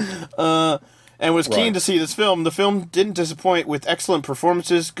 And was keen to see this film. The film didn't disappoint with excellent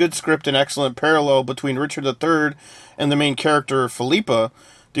performances, good script, and excellent parallel between Richard III and the main character, Philippa.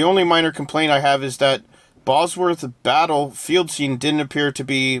 The only minor complaint I have is that Bosworth battlefield scene didn't appear to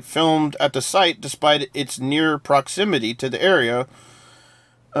be filmed at the site despite its near proximity to the area.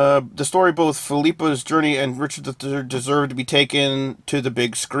 The story, both Philippa's journey and Richard III, deserve to be taken to the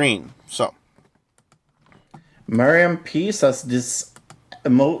big screen. So, Mariam P says this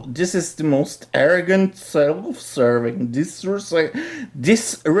is the most arrogant, self-serving,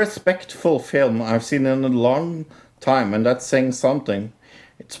 disrespectful film I've seen in a long time, and that's saying something.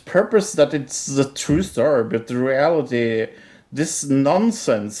 It's purpose that it's the true story, but the reality, this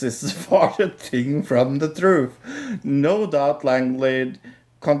nonsense is farther thing from the truth. No doubt Langley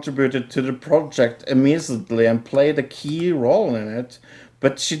contributed to the project immediately and played a key role in it,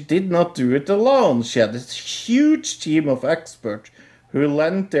 but she did not do it alone. She had a huge team of experts who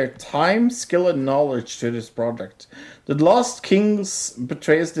lent their time, skill, and knowledge to this project. The Lost Kings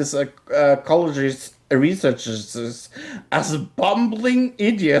betrays this college's researchers as bumbling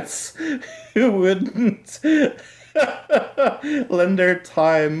idiots who wouldn't lend their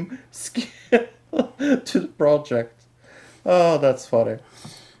time, skill to the project. Oh, that's funny.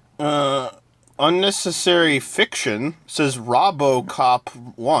 Unnecessary fiction, says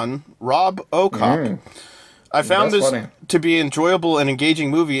RoboCop1. Rob O'Cop. I found this funny. to be an enjoyable and engaging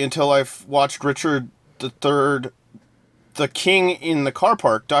movie until I watched Richard III, The King in the Car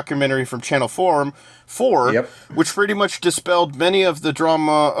Park documentary from Channel 4, which pretty much dispelled many of the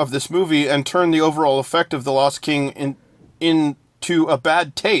drama of this movie and turned the overall effect of The Lost King into a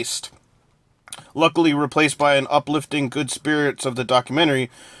bad taste. Luckily replaced by an uplifting good spirits of the documentary,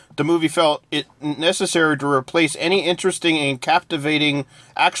 the movie felt it necessary to replace any interesting and captivating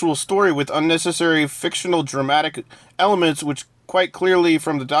actual story with unnecessary fictional dramatic elements, which quite clearly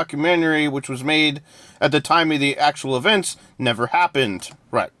from the documentary, which was made at the time of the actual events, never happened.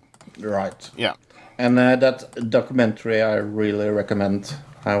 Right. Yeah. And that documentary I really recommend.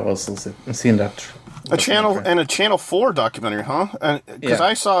 I also seen that. A Channel 4 documentary, huh?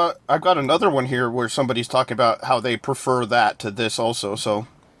 Because I've got another one here where somebody's talking about how they prefer that to this also, so.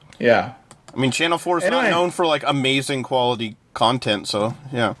 Yeah. I mean, Channel 4 is not known for, like, amazing quality content, so,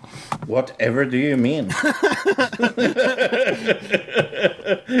 yeah. Whatever do you mean?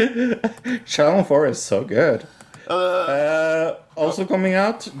 Channel 4 is so good. Also coming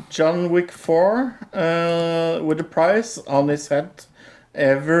out, John Wick 4, with the price on his head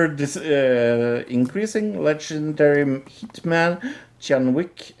ever increasing. Legendary hitman John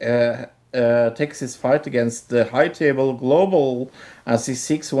Wick takes his fight against the high table global as he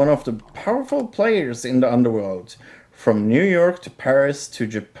seeks one of the powerful players in the underworld. From New York to Paris to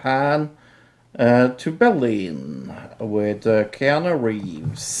Japan to Berlin with Keanu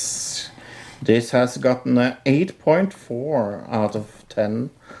Reeves. This has gotten an 8.4 out of 10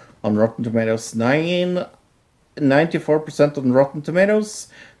 on Rotten Tomatoes, 94% on Rotten Tomatoes,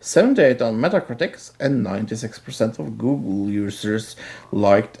 78% on Metacritic, and 96% of Google users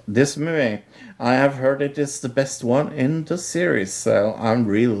liked this movie. I have heard it is the best one in the series, so I'm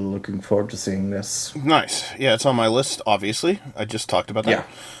really looking forward to seeing this. Nice. Yeah, it's on my list, obviously. I just talked about that. Yeah.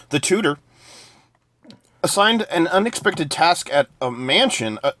 The tutor. Assigned an unexpected task at a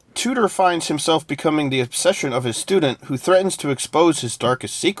mansion, a tutor finds himself becoming the obsession of his student who threatens to expose his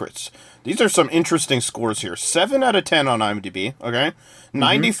darkest secrets. These are some interesting scores here. 7 out of 10 on IMDb, okay?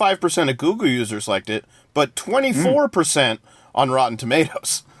 95% of Google users liked it, but 24% on Rotten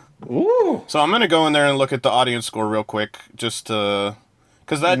Tomatoes. Ooh. So I'm going to go in there and look at the audience score real quick, just to...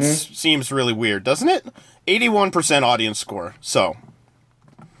 because that seems really weird, doesn't it? 81% audience score, so...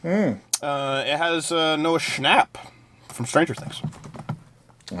 it has Noah Schnapp from Stranger Things.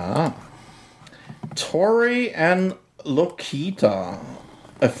 Tori and Lokita.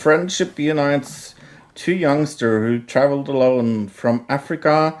 A friendship unites two youngsters who traveled alone from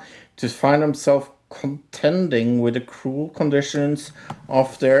Africa to find themselves contending with the cruel conditions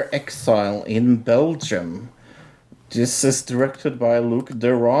of their exile in Belgium. This is directed by Luc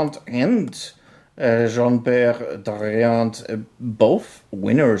Durand and Jean-Pierre Dariant, both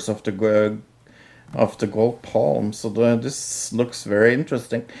winners of the Gold Palm. So this looks very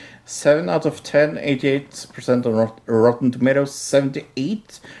interesting. 7 out of 10, 88% on Rotten Tomatoes,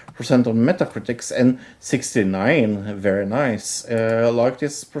 78% on Metacritic, and 69, very nice, like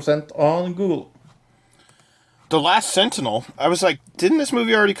this percent on Google. The Last Sentinel, I was like, didn't this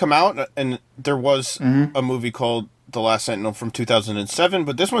movie already come out? And there was a movie called The Last Sentinel from 2007,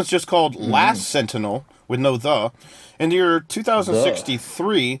 but this one's just called Last Sentinel, with no the. In the year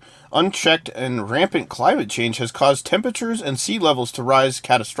 2063, unchecked and rampant climate change has caused temperatures and sea levels to rise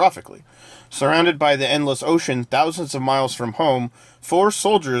catastrophically. Surrounded by the endless ocean, thousands of miles from home, 4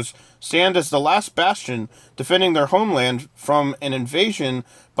 soldiers stand as the last bastion defending their homeland from an invasion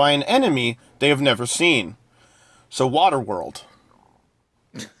by an enemy they have never seen. So Waterworld.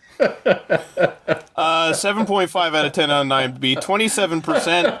 7.5 out of 10 on IMDb,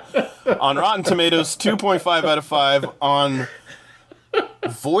 27% on Rotten Tomatoes, 2.5 out of 5 on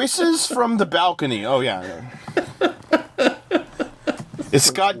Voices from the Balcony. Oh, yeah. It's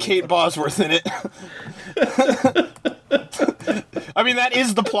got Kate Bosworth in it. I mean, that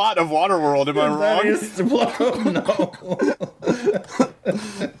is the plot of Waterworld, am I wrong? That is the plot.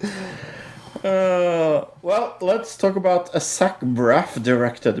 No. Well, let's talk about a Zach Braff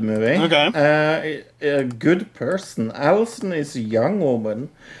directed movie. Okay. A good person. Allison is a young woman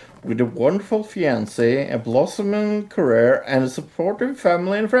with a wonderful fiancé, a blossoming career, and a supportive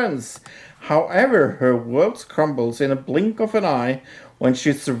family and friends. However, her world crumbles in a blink of an eye when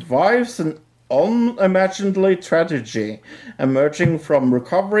she survives an unimaginable tragedy, emerging from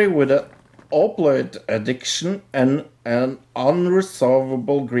recovery with an opioid addiction and an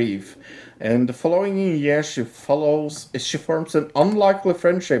unresolvable grief. In the following year, she forms an unlikely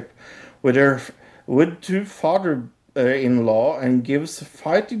friendship with two father-in-law and gives a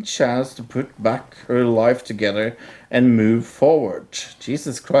fighting chance to put back her life together and move forward.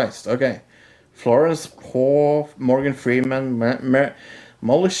 Jesus Christ. Okay. Florence Pugh, Morgan Freeman,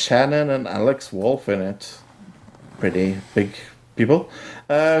 Molly Shannon, and Alex Wolff in it. Pretty big people.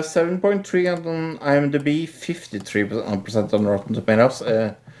 7.3 on IMDb, 53% on Rotten Tomatoes,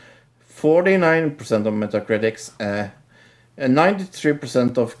 49% on Metacritic, and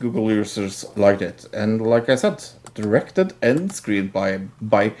 93% of Google users liked it. And like I said, directed and screened by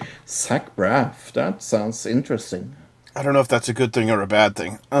Zach Braff. That sounds interesting. I don't know if that's a good thing or a bad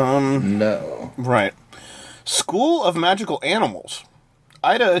thing. No. Right. School of Magical Animals.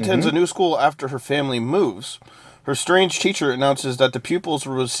 Ida attends a new school after her family moves. Her strange teacher announces that the pupils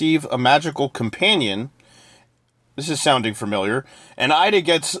will receive a magical companion. This is sounding familiar. And Ida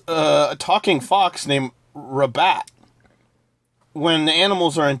gets a talking fox named Rabat. When the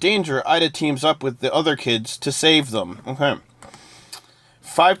animals are in danger, Ida teams up with the other kids to save them. Okay.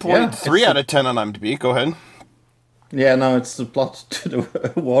 5.3 out of 10 on IMDb. Go ahead. Yeah, no, it's the plot to the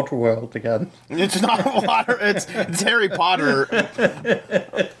Waterworld again. It's not water. It's Harry Potter.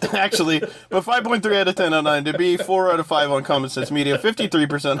 Actually, but 5.3 out of 10 on IMDb, 4 out of 5 on Common Sense Media,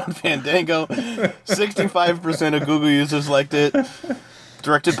 53% on Fandango, 65% of Google users liked it.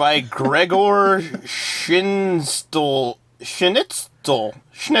 Directed by Gregor Schnitzel. I'll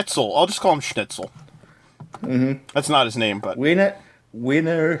just call him Schnitzel. Mm-hmm. That's not his name, but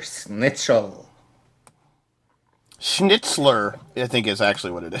Wiener Schnitzel. Schnitzler, I think is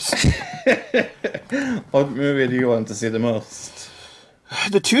actually what it is. What movie do you want to see the most?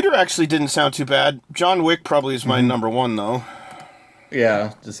 The Tutor actually didn't sound too bad. John Wick probably is my number one, though.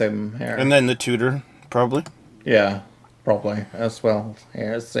 Yeah, the same here. And then The Tutor, probably. Yeah, probably as well.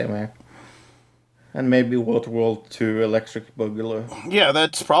 Yeah, same here. And maybe Waterworld 2 Electric Boogaloo. Yeah,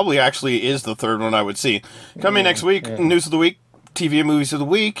 that's probably actually is the third one I would see. Coming next week, News of the Week, TV and Movies of the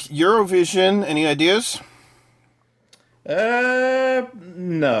Week, Eurovision, any ideas?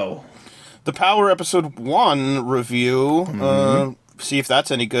 No. The Power Episode 1 review, see if that's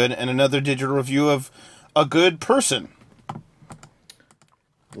any good, and another digital review of A Good Person.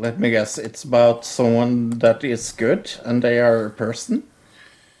 Let me guess, it's about someone that is good, and they are a person?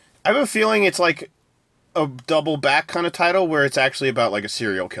 I have a feeling it's like a double back kind of title, where it's actually about like a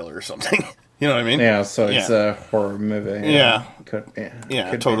serial killer or something. You know what I mean? Yeah, so it's a horror movie. Yeah. Could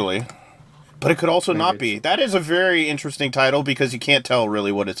Totally. But it could also not be. That is a very interesting title because you can't tell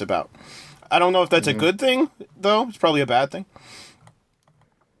really what it's about. I don't know if that's a good thing, though. It's probably a bad thing.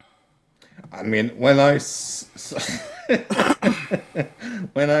 I mean, when I saw the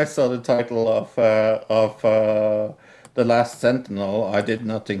title of The Last Sentinel, I did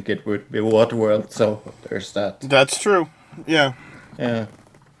not think it would be Waterworld, so there's that. That's true. Yeah. Yeah.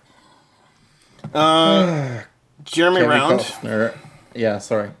 Jeremy Kevin Round. Costner. Yeah,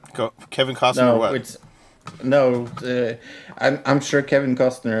 sorry. Kevin Costner. I'm sure Kevin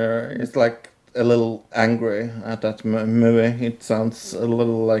Costner is like a little angry at that movie. It sounds a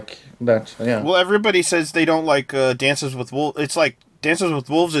little like that. Yeah. Well, everybody says they don't like Dances with Wolves. It's like Dances with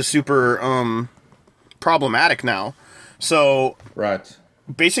Wolves is super problematic now. So right.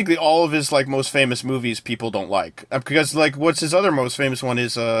 Basically, all of his like most famous movies people don't like because like what's his other most famous one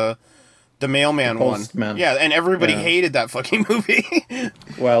is the Mailman one. Yeah, and everybody hated that fucking movie.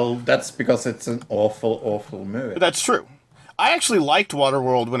 Well, that's because it's an awful movie. That's true. I actually liked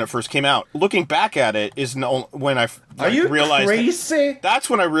Waterworld when it first came out. Looking back at it is when I realized... Are you crazy? That's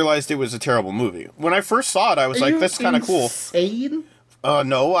when I realized it was a terrible movie. When I first saw it, I was like, that's kind of cool. Insane?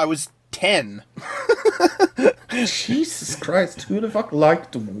 No, I was 10. Jesus Christ, who the fuck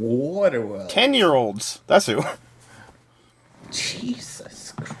liked Waterworld? 10-year-olds. That's who.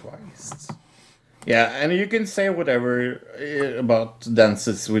 Jesus Christ. Yeah, and you can say whatever about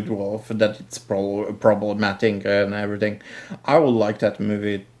Dances with Wolves, that it's problematic and everything. I will like that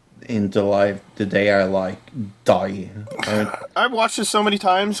movie until the day I die. I've watched it so many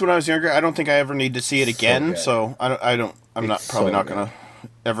times when I was younger. I don't think I ever need to see it again. So I'm probably not gonna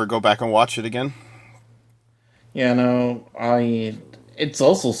ever go back and watch it again. Yeah, no, it's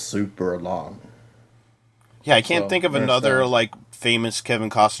also super long. Yeah, I can't think of another like famous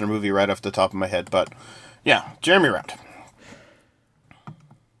Kevin Costner movie right off the top of my head, but yeah, Jeremy Round.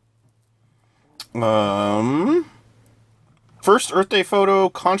 First Earth Day photo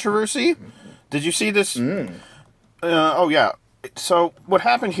controversy. Did you see this? Oh yeah. So what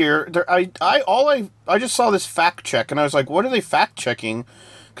happened here? I just saw this fact check, and I was like, what are they fact checking?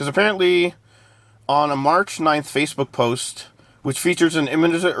 Because apparently, on a March 9th Facebook post, which features an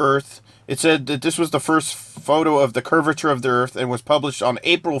image of the Earth, it said that this was the first photo of the curvature of the Earth and was published on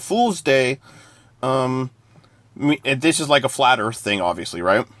April Fool's Day. This is like a flat Earth thing, obviously,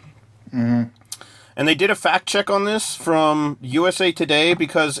 right? Mm-hmm. And they did a fact check on this from USA Today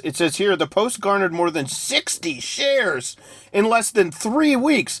because it says here the post garnered more than 60 shares in less than 3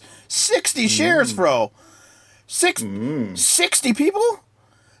 weeks. 60 shares, bro. 60 people?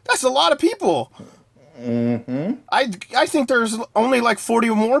 That's a lot of people. Mm-hmm. I think there's only like 40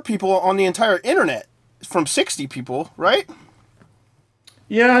 or more people on the entire internet from 60 people, right?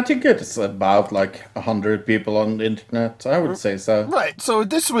 Yeah, I think it's about like 100 people on the internet. I would say so. Right, so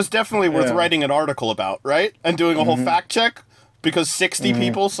this was definitely worth writing an article about, right? And doing a whole fact check because 60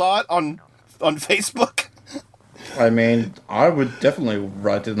 people saw it on Facebook. I mean, I would definitely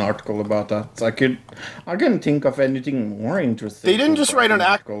write an article about that. I couldn't think of anything more interesting. They didn't just write an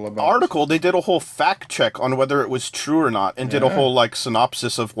article, they did a whole fact check on whether it was true or not, and did a whole like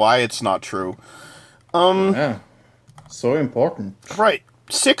synopsis of why it's not true. Yeah. So important. Right.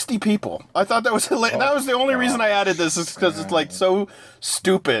 60 people. I thought that was that was the only reason I added this is because it's like so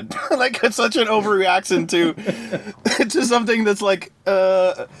stupid. Like it's such an overreaction to something that's like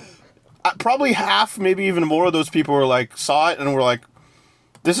probably half, maybe even more of those people were like saw it and were like,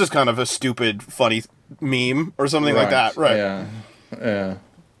 this is kind of a stupid, funny meme or something like that. Right. Yeah.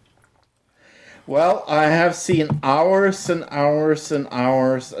 Well, I have seen hours and hours and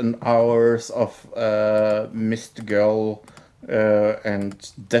hours and hours of Mr. Girl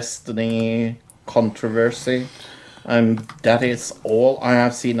and Destiny controversy, and that is all I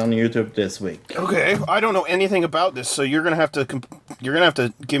have seen on YouTube this week. Okay, I don't know anything about this, so you're gonna have to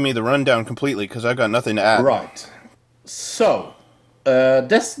give me the rundown completely because I've got nothing to add. Right. So,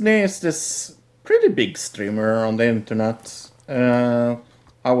 Destiny is this pretty big streamer on the internet.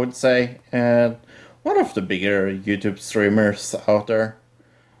 I would say one of the bigger YouTube streamers out there.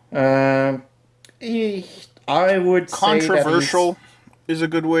 I would say controversial is a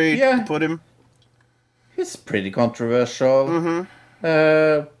good way to put him. He's pretty controversial.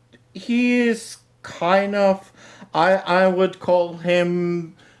 He is kind of, I would call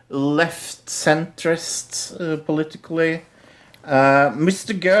him left centrist politically.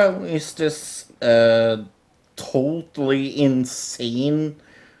 Mr. Girl is this totally insane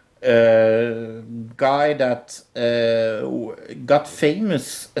guy that got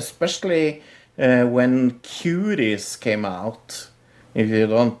famous, especially when Cuties came out. If you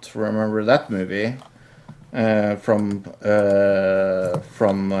don't remember that movie from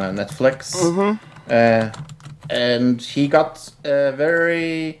Netflix, and he got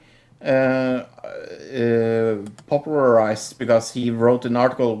very popularized because he wrote an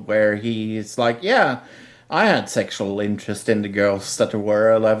article where he's like, yeah, I had sexual interest in the girls that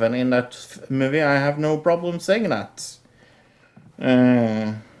were 11 in that movie. I have no problem saying that.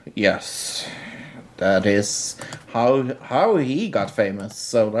 Yes, that is how he got famous.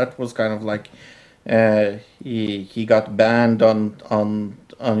 So that was kind of like he got banned on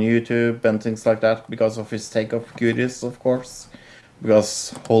YouTube and things like that because of his take of Cuties, of course.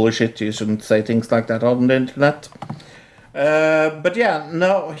 Because holy shit, you shouldn't say things like that on the internet. But yeah,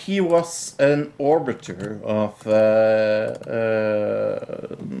 no, he was an arbiter of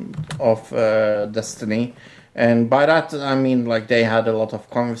Destiny, and by that I mean like they had a lot of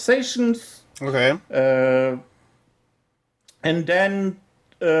conversations. Okay. And then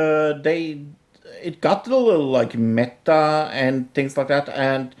it got a little like meta and things like that,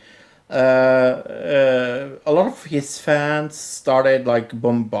 and a lot of his fans started like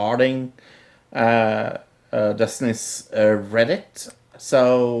bombarding Destiny's Reddit.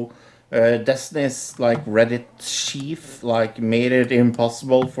 So Destiny's like Reddit chief like made it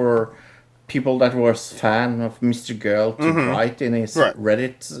impossible for people that was fan of Mr. Girl to write in his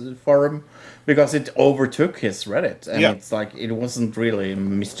Reddit forum because it overtook his Reddit, and it's like it wasn't really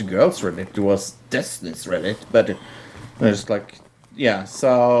Mr. Girl's Reddit, it was Destiny's Reddit, but it's like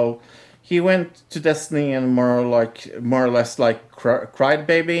so he went to Destiny and more or less cried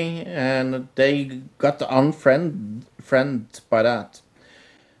baby, and they got unfriend by that.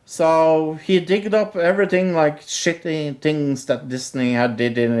 So he digged up everything like shitty things that Disney had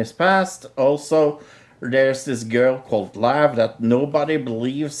did in his past. Also, there's this girl called Lav that nobody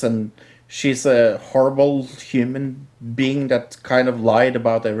believes, and she's a horrible human being that kind of lied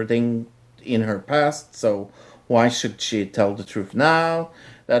about everything in her past. So why should she tell the truth now?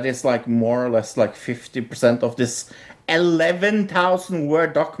 That is like more or less like 50% of this 11,000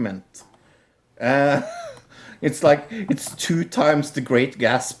 word document. It's like it's 2 times the Great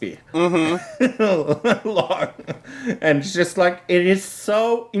Gatsby. Long. And it's just like it is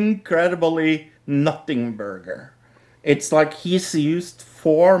so incredibly nothing burger. It's like he's used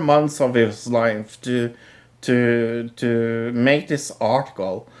 4 months of his life to make this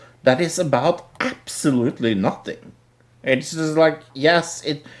article that is about absolutely nothing. It's just like, yes,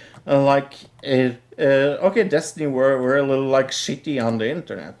 okay, Destiny were a little like shitty on the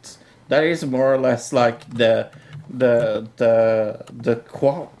internet. That is more or less like the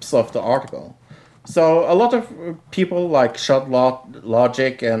quotes of the article. So a lot of people like Shot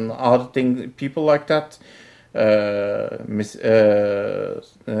Logic and other things, people like that,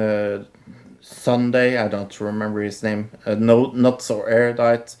 Sunday, I don't remember his name, not so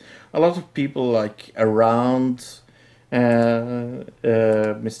erudite. A lot of people like around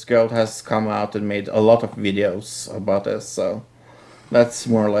Mr. Gold has come out and made a lot of videos about this, so that's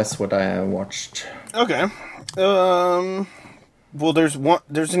more or less what I watched. Okay. Well, there's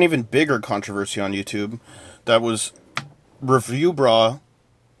an even bigger controversy on YouTube. That was Review Bra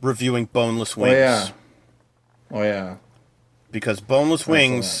reviewing boneless wings. Oh yeah. Because boneless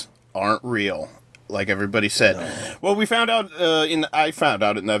wings aren't real. like everybody said. No. Well, we found out I found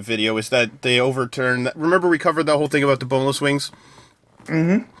out in that video is that they overturned. Remember, we covered that whole thing about the boneless wings.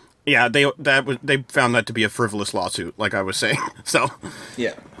 Mm-hmm. Yeah, they found that to be a frivolous lawsuit, like I was saying. So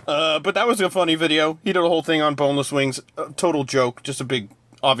yeah. But that was a funny video. He did a whole thing on boneless wings. Total joke, just a big,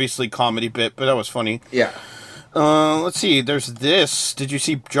 obviously comedy bit, but that was funny. Yeah. Let's see. There's this. Did you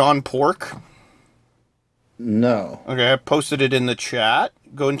see John Pork? No. Okay, I posted it in the chat.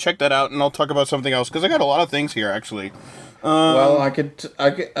 Go and check that out, and I'll talk about something else because I got a lot of things here actually. Well, I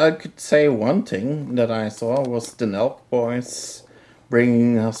could say one thing that I saw was the Nelk Boys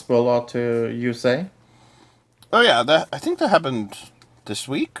bringing Hezbollah to USA. Oh yeah, I think that happened this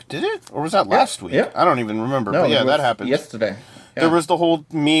week. Did it, or was that last week? Yeah. I don't even remember. No, but yeah, that happened yesterday. Yeah. There was the whole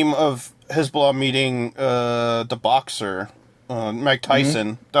meme of Hezbollah meeting the boxer, Mike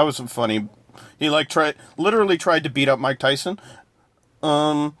Tyson. Mm-hmm. That was funny. He literally tried to beat up Mike Tyson.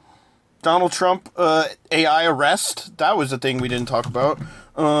 Donald Trump AI arrest. That was a thing we didn't talk about.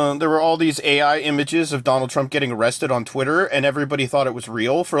 There were all these AI images of Donald Trump getting arrested on Twitter, and everybody thought it was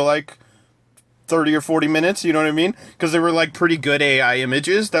real for like 30 or 40 minutes. You know what I mean? Because they were like pretty good AI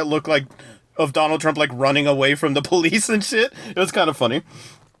images that looked like of Donald Trump like running away from the police and shit. It was kind of funny.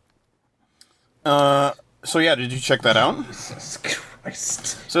 So yeah, did you check that out? Jesus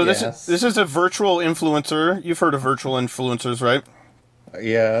Christ. So this is a virtual influencer. You've heard of virtual influencers, right?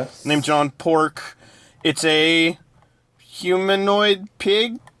 Yes. Named John Pork. It's a humanoid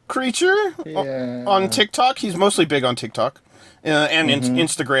pig creature on TikTok. He's mostly big on TikTok and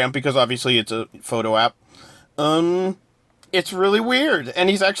Instagram because obviously it's a photo app. It's really weird, and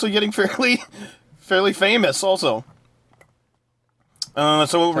he's actually getting fairly famous also.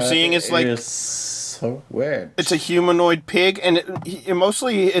 So what we're seeing is like so weird. It's a humanoid pig, and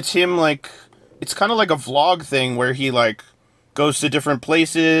mostly it's him like it's kind of like a vlog thing where he like goes to different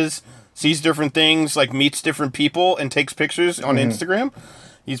places, sees different things, like meets different people, and takes pictures on Instagram.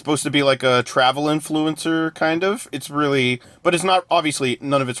 He's supposed to be like a travel influencer, kind of. It's really, but it's not, obviously,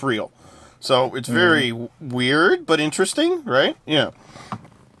 none of it's real. So it's very weird, but interesting, right? Yeah.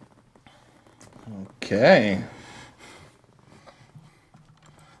 Okay.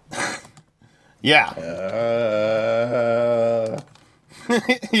 Yeah.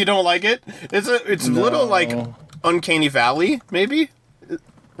 You don't like it? It's a little like Uncanny Valley, maybe?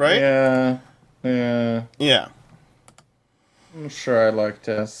 Right? Yeah. Yeah. I'm sure I like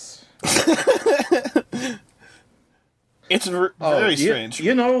this. It's very strange.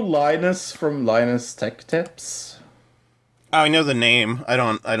 You know Linus from Linus Tech Tips? I know the name. I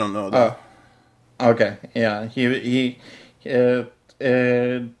don't know that. Oh. Okay. Yeah.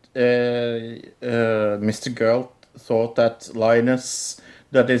 Mr. Girl thought that Linus,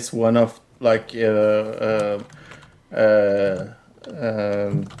 that is one of like one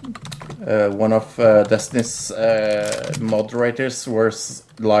of Destiny's moderators was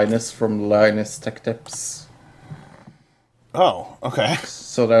Linus from Linus Tech Tips. Oh, okay.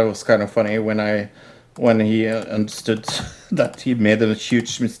 So that was kind of funny when he understood that he made a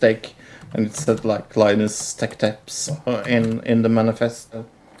huge mistake, and it said like Linus Tech Tips in the manifesto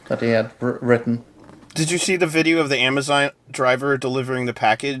that he had written. Did you see the video of the Amazon driver delivering the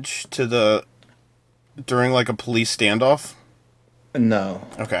package during like a police standoff? No.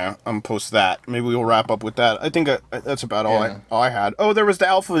 Okay, I'm post that. Maybe we'll wrap up with that. I think that's about all I had. Oh, there was the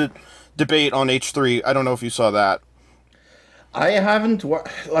alpha debate on H3. I don't know if you saw that. I haven't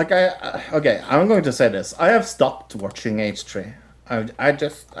okay, I'm going to say this. I have stopped watching H3.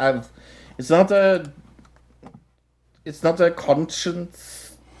 It's not a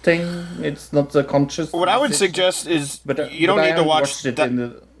conscience thing. It's not a conscious. What I would suggest is you don't need to watch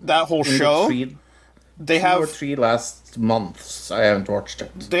that whole show. They have 2 or 3 last months. I haven't watched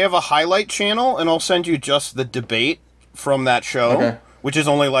it. They have a highlight channel, and I'll send you just the debate from that show, which is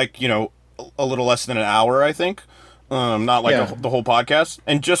only like a little less than an hour, I think. Not like the whole podcast,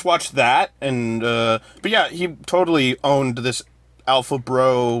 and just watch that. And but yeah, he totally owned this alpha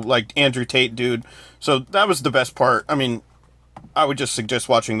bro, like Andrew Tate dude. So that was the best part. I mean, I would just suggest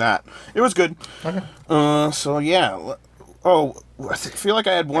watching that. It was good. Okay. So yeah. Oh, I feel like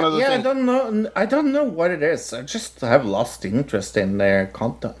I had one other thing. I don't know what it is. I just have lost interest in their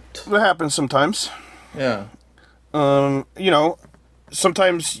content. That happens sometimes. Yeah.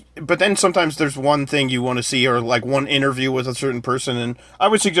 Sometimes, but then sometimes there's one thing you want to see, or like one interview with a certain person, and I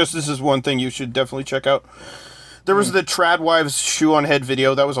would suggest this is one thing you should definitely check out. There was the Trad Wives Shoe on Head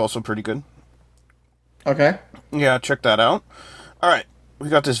video. That was also pretty good. Okay. Yeah, check that out. All right, we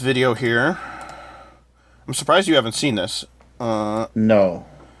got this video here. I'm surprised you haven't seen this. No.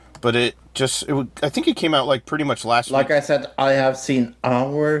 but I think it came out like pretty much last week. Like I said, I have seen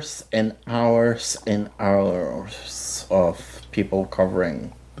hours and hours and hours of people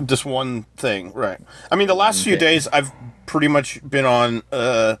covering this one thing, right? I mean, the last few days I've pretty much been on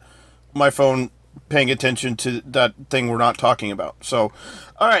my phone paying attention to that thing we're not talking about. So,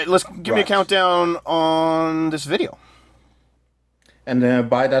 all right, let's give me a countdown on this video. And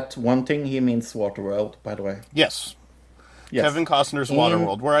by that one thing, he means Waterworld, by the way. Yes. Kevin Costner's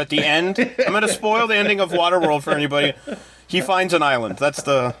Waterworld. We're at the end. I'm going to spoil the ending of Waterworld for anybody. He finds an island. That's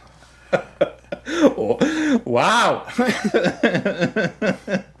the... Wow!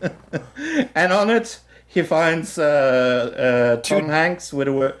 And on it, he finds Tom Hanks with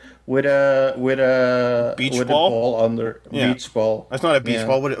a beach ball under beach ball. That's not a beach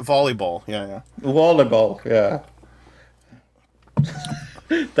ball. Volleyball. Yeah. Volleyball. Yeah.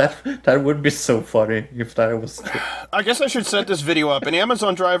 That would be so funny if that was true. I guess I should set this video up. An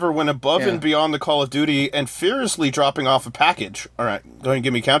Amazon driver went above and beyond the Call of Duty and fearlessly dropping off a package. All right, go ahead and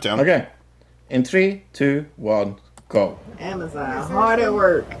give me a countdown. Okay. In 3, 2, 1, go. Amazon, hard at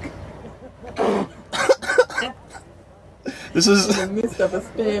work. This is in the midst of a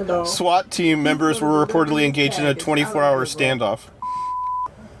standoff. SWAT team members were reportedly engaged in a 24-hour standoff.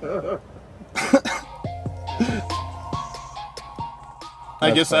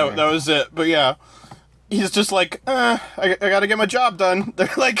 I guess that was it. But yeah, he's just like, I gotta get my job done. They're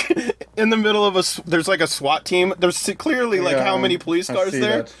like in the middle of there's like a SWAT team. There's clearly like how many police cars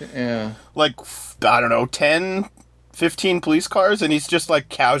there? That. Yeah. Like, I don't know, 10, 15 police cars, and he's just like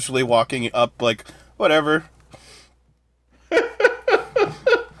casually walking up like, whatever.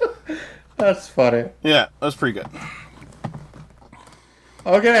 That's funny. Yeah, that's pretty good.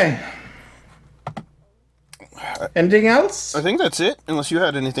 Okay. Anything else? I think that's it, unless you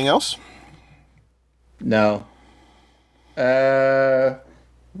had anything else. No.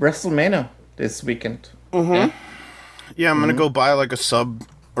 WrestleMania this weekend. Mm-hmm. Yeah, I'm gonna go buy like a sub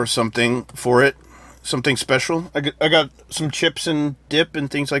or something for it. Something special. I got some chips and dip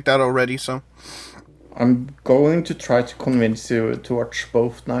and things like that already, so... I'm going to try to convince you to watch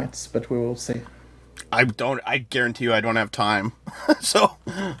both nights, but we will see. I guarantee you I don't have time. So,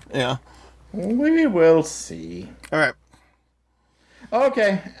 yeah. We will see. Alright.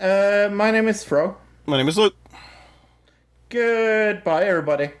 Okay, my name is Fro. My name is Luke. Goodbye,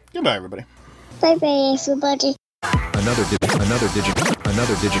 everybody. Goodbye, everybody. Bye-bye, everybody. Another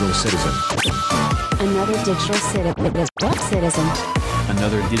digital citizen. Another digital citizen.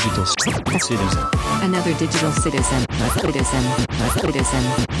 Another digital citizen. Another digital citizen.